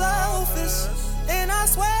that I'm selfish. And I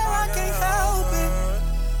swear I can't help it.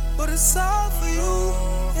 But it's all for you,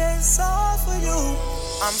 yeah, it's all for you.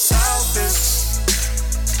 I'm selfish.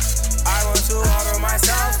 I want you all to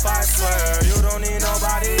myself, I swear. You don't need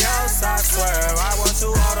nobody else, I swear. I want you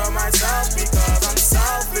all to myself because I'm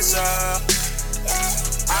selfish, yeah.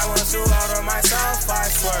 I want you all to myself, I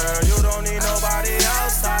swear. You don't need nobody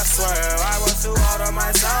else, I swear. I want you all to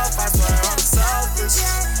myself, I swear. I'm selfish.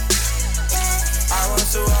 I want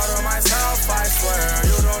you all to myself, I swear.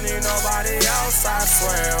 You don't need nobody else, I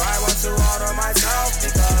swear. I want you all to myself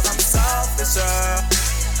because I'm selfish, yeah.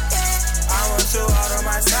 I want you all to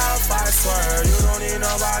myself. myself, I swear. You don't need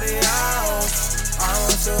nobody else. I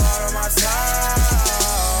want you all to myself.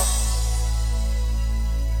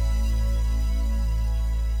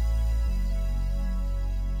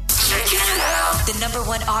 The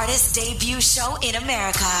 #1 artist debut show in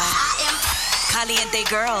America. Caliente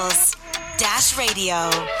Girls. Dash Radio.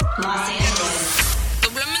 Los Angeles.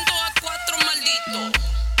 Doblemente a 4, maldito.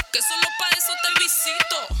 Que solo pa' eso te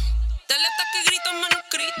visito. Dale hasta que gritas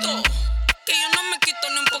manuscrito. Que yo no me quito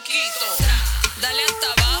ni un poquito. Dale hasta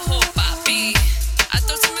abajo, papi.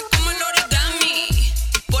 Hasta se me como el origami.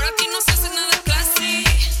 Por aquí no se hace nada classy.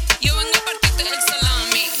 Yo vengo a partirte el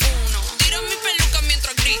salami. 1. Tira mi peluca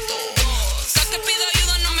mientras grito. 2. Hasta que pido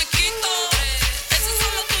ayuda no me quito. 3. Eso es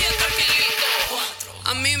solo tuyo tranquilito.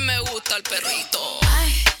 4. A mí me gusta el perrito.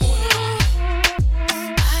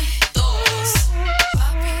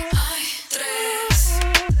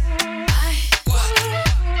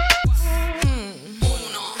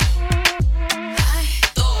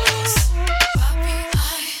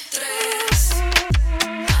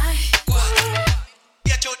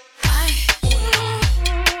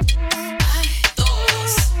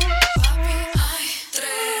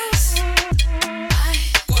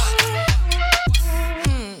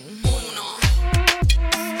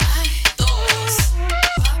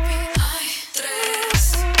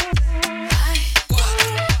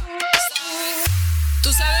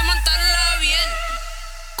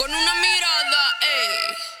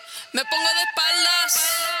 Me pongo de espaldas,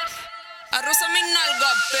 arroza mi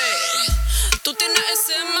nalga, ve. Tú tienes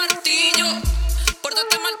ese martillo,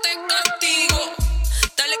 pórtate mal te castigo.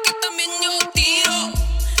 Dale que también yo tiro,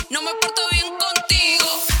 no me porto bien contigo.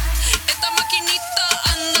 Esta maquinita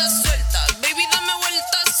anda suelta, baby dame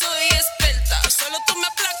vuelta, soy experta. Solo tú me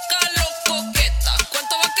aplacas lo coqueta,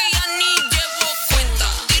 cuánto va que ya ni llevo cuenta.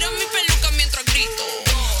 Tira mi peluca mientras grito,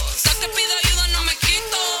 hasta que pida ayuda no me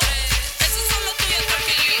quito. Eso es solo tuyo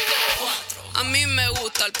tranquilito. A mí me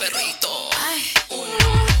gusta el perrito. 1,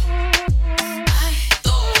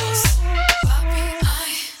 2,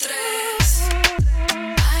 3,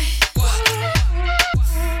 4.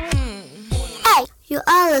 Hey, you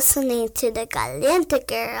are listening to the Caliente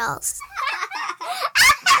Girls.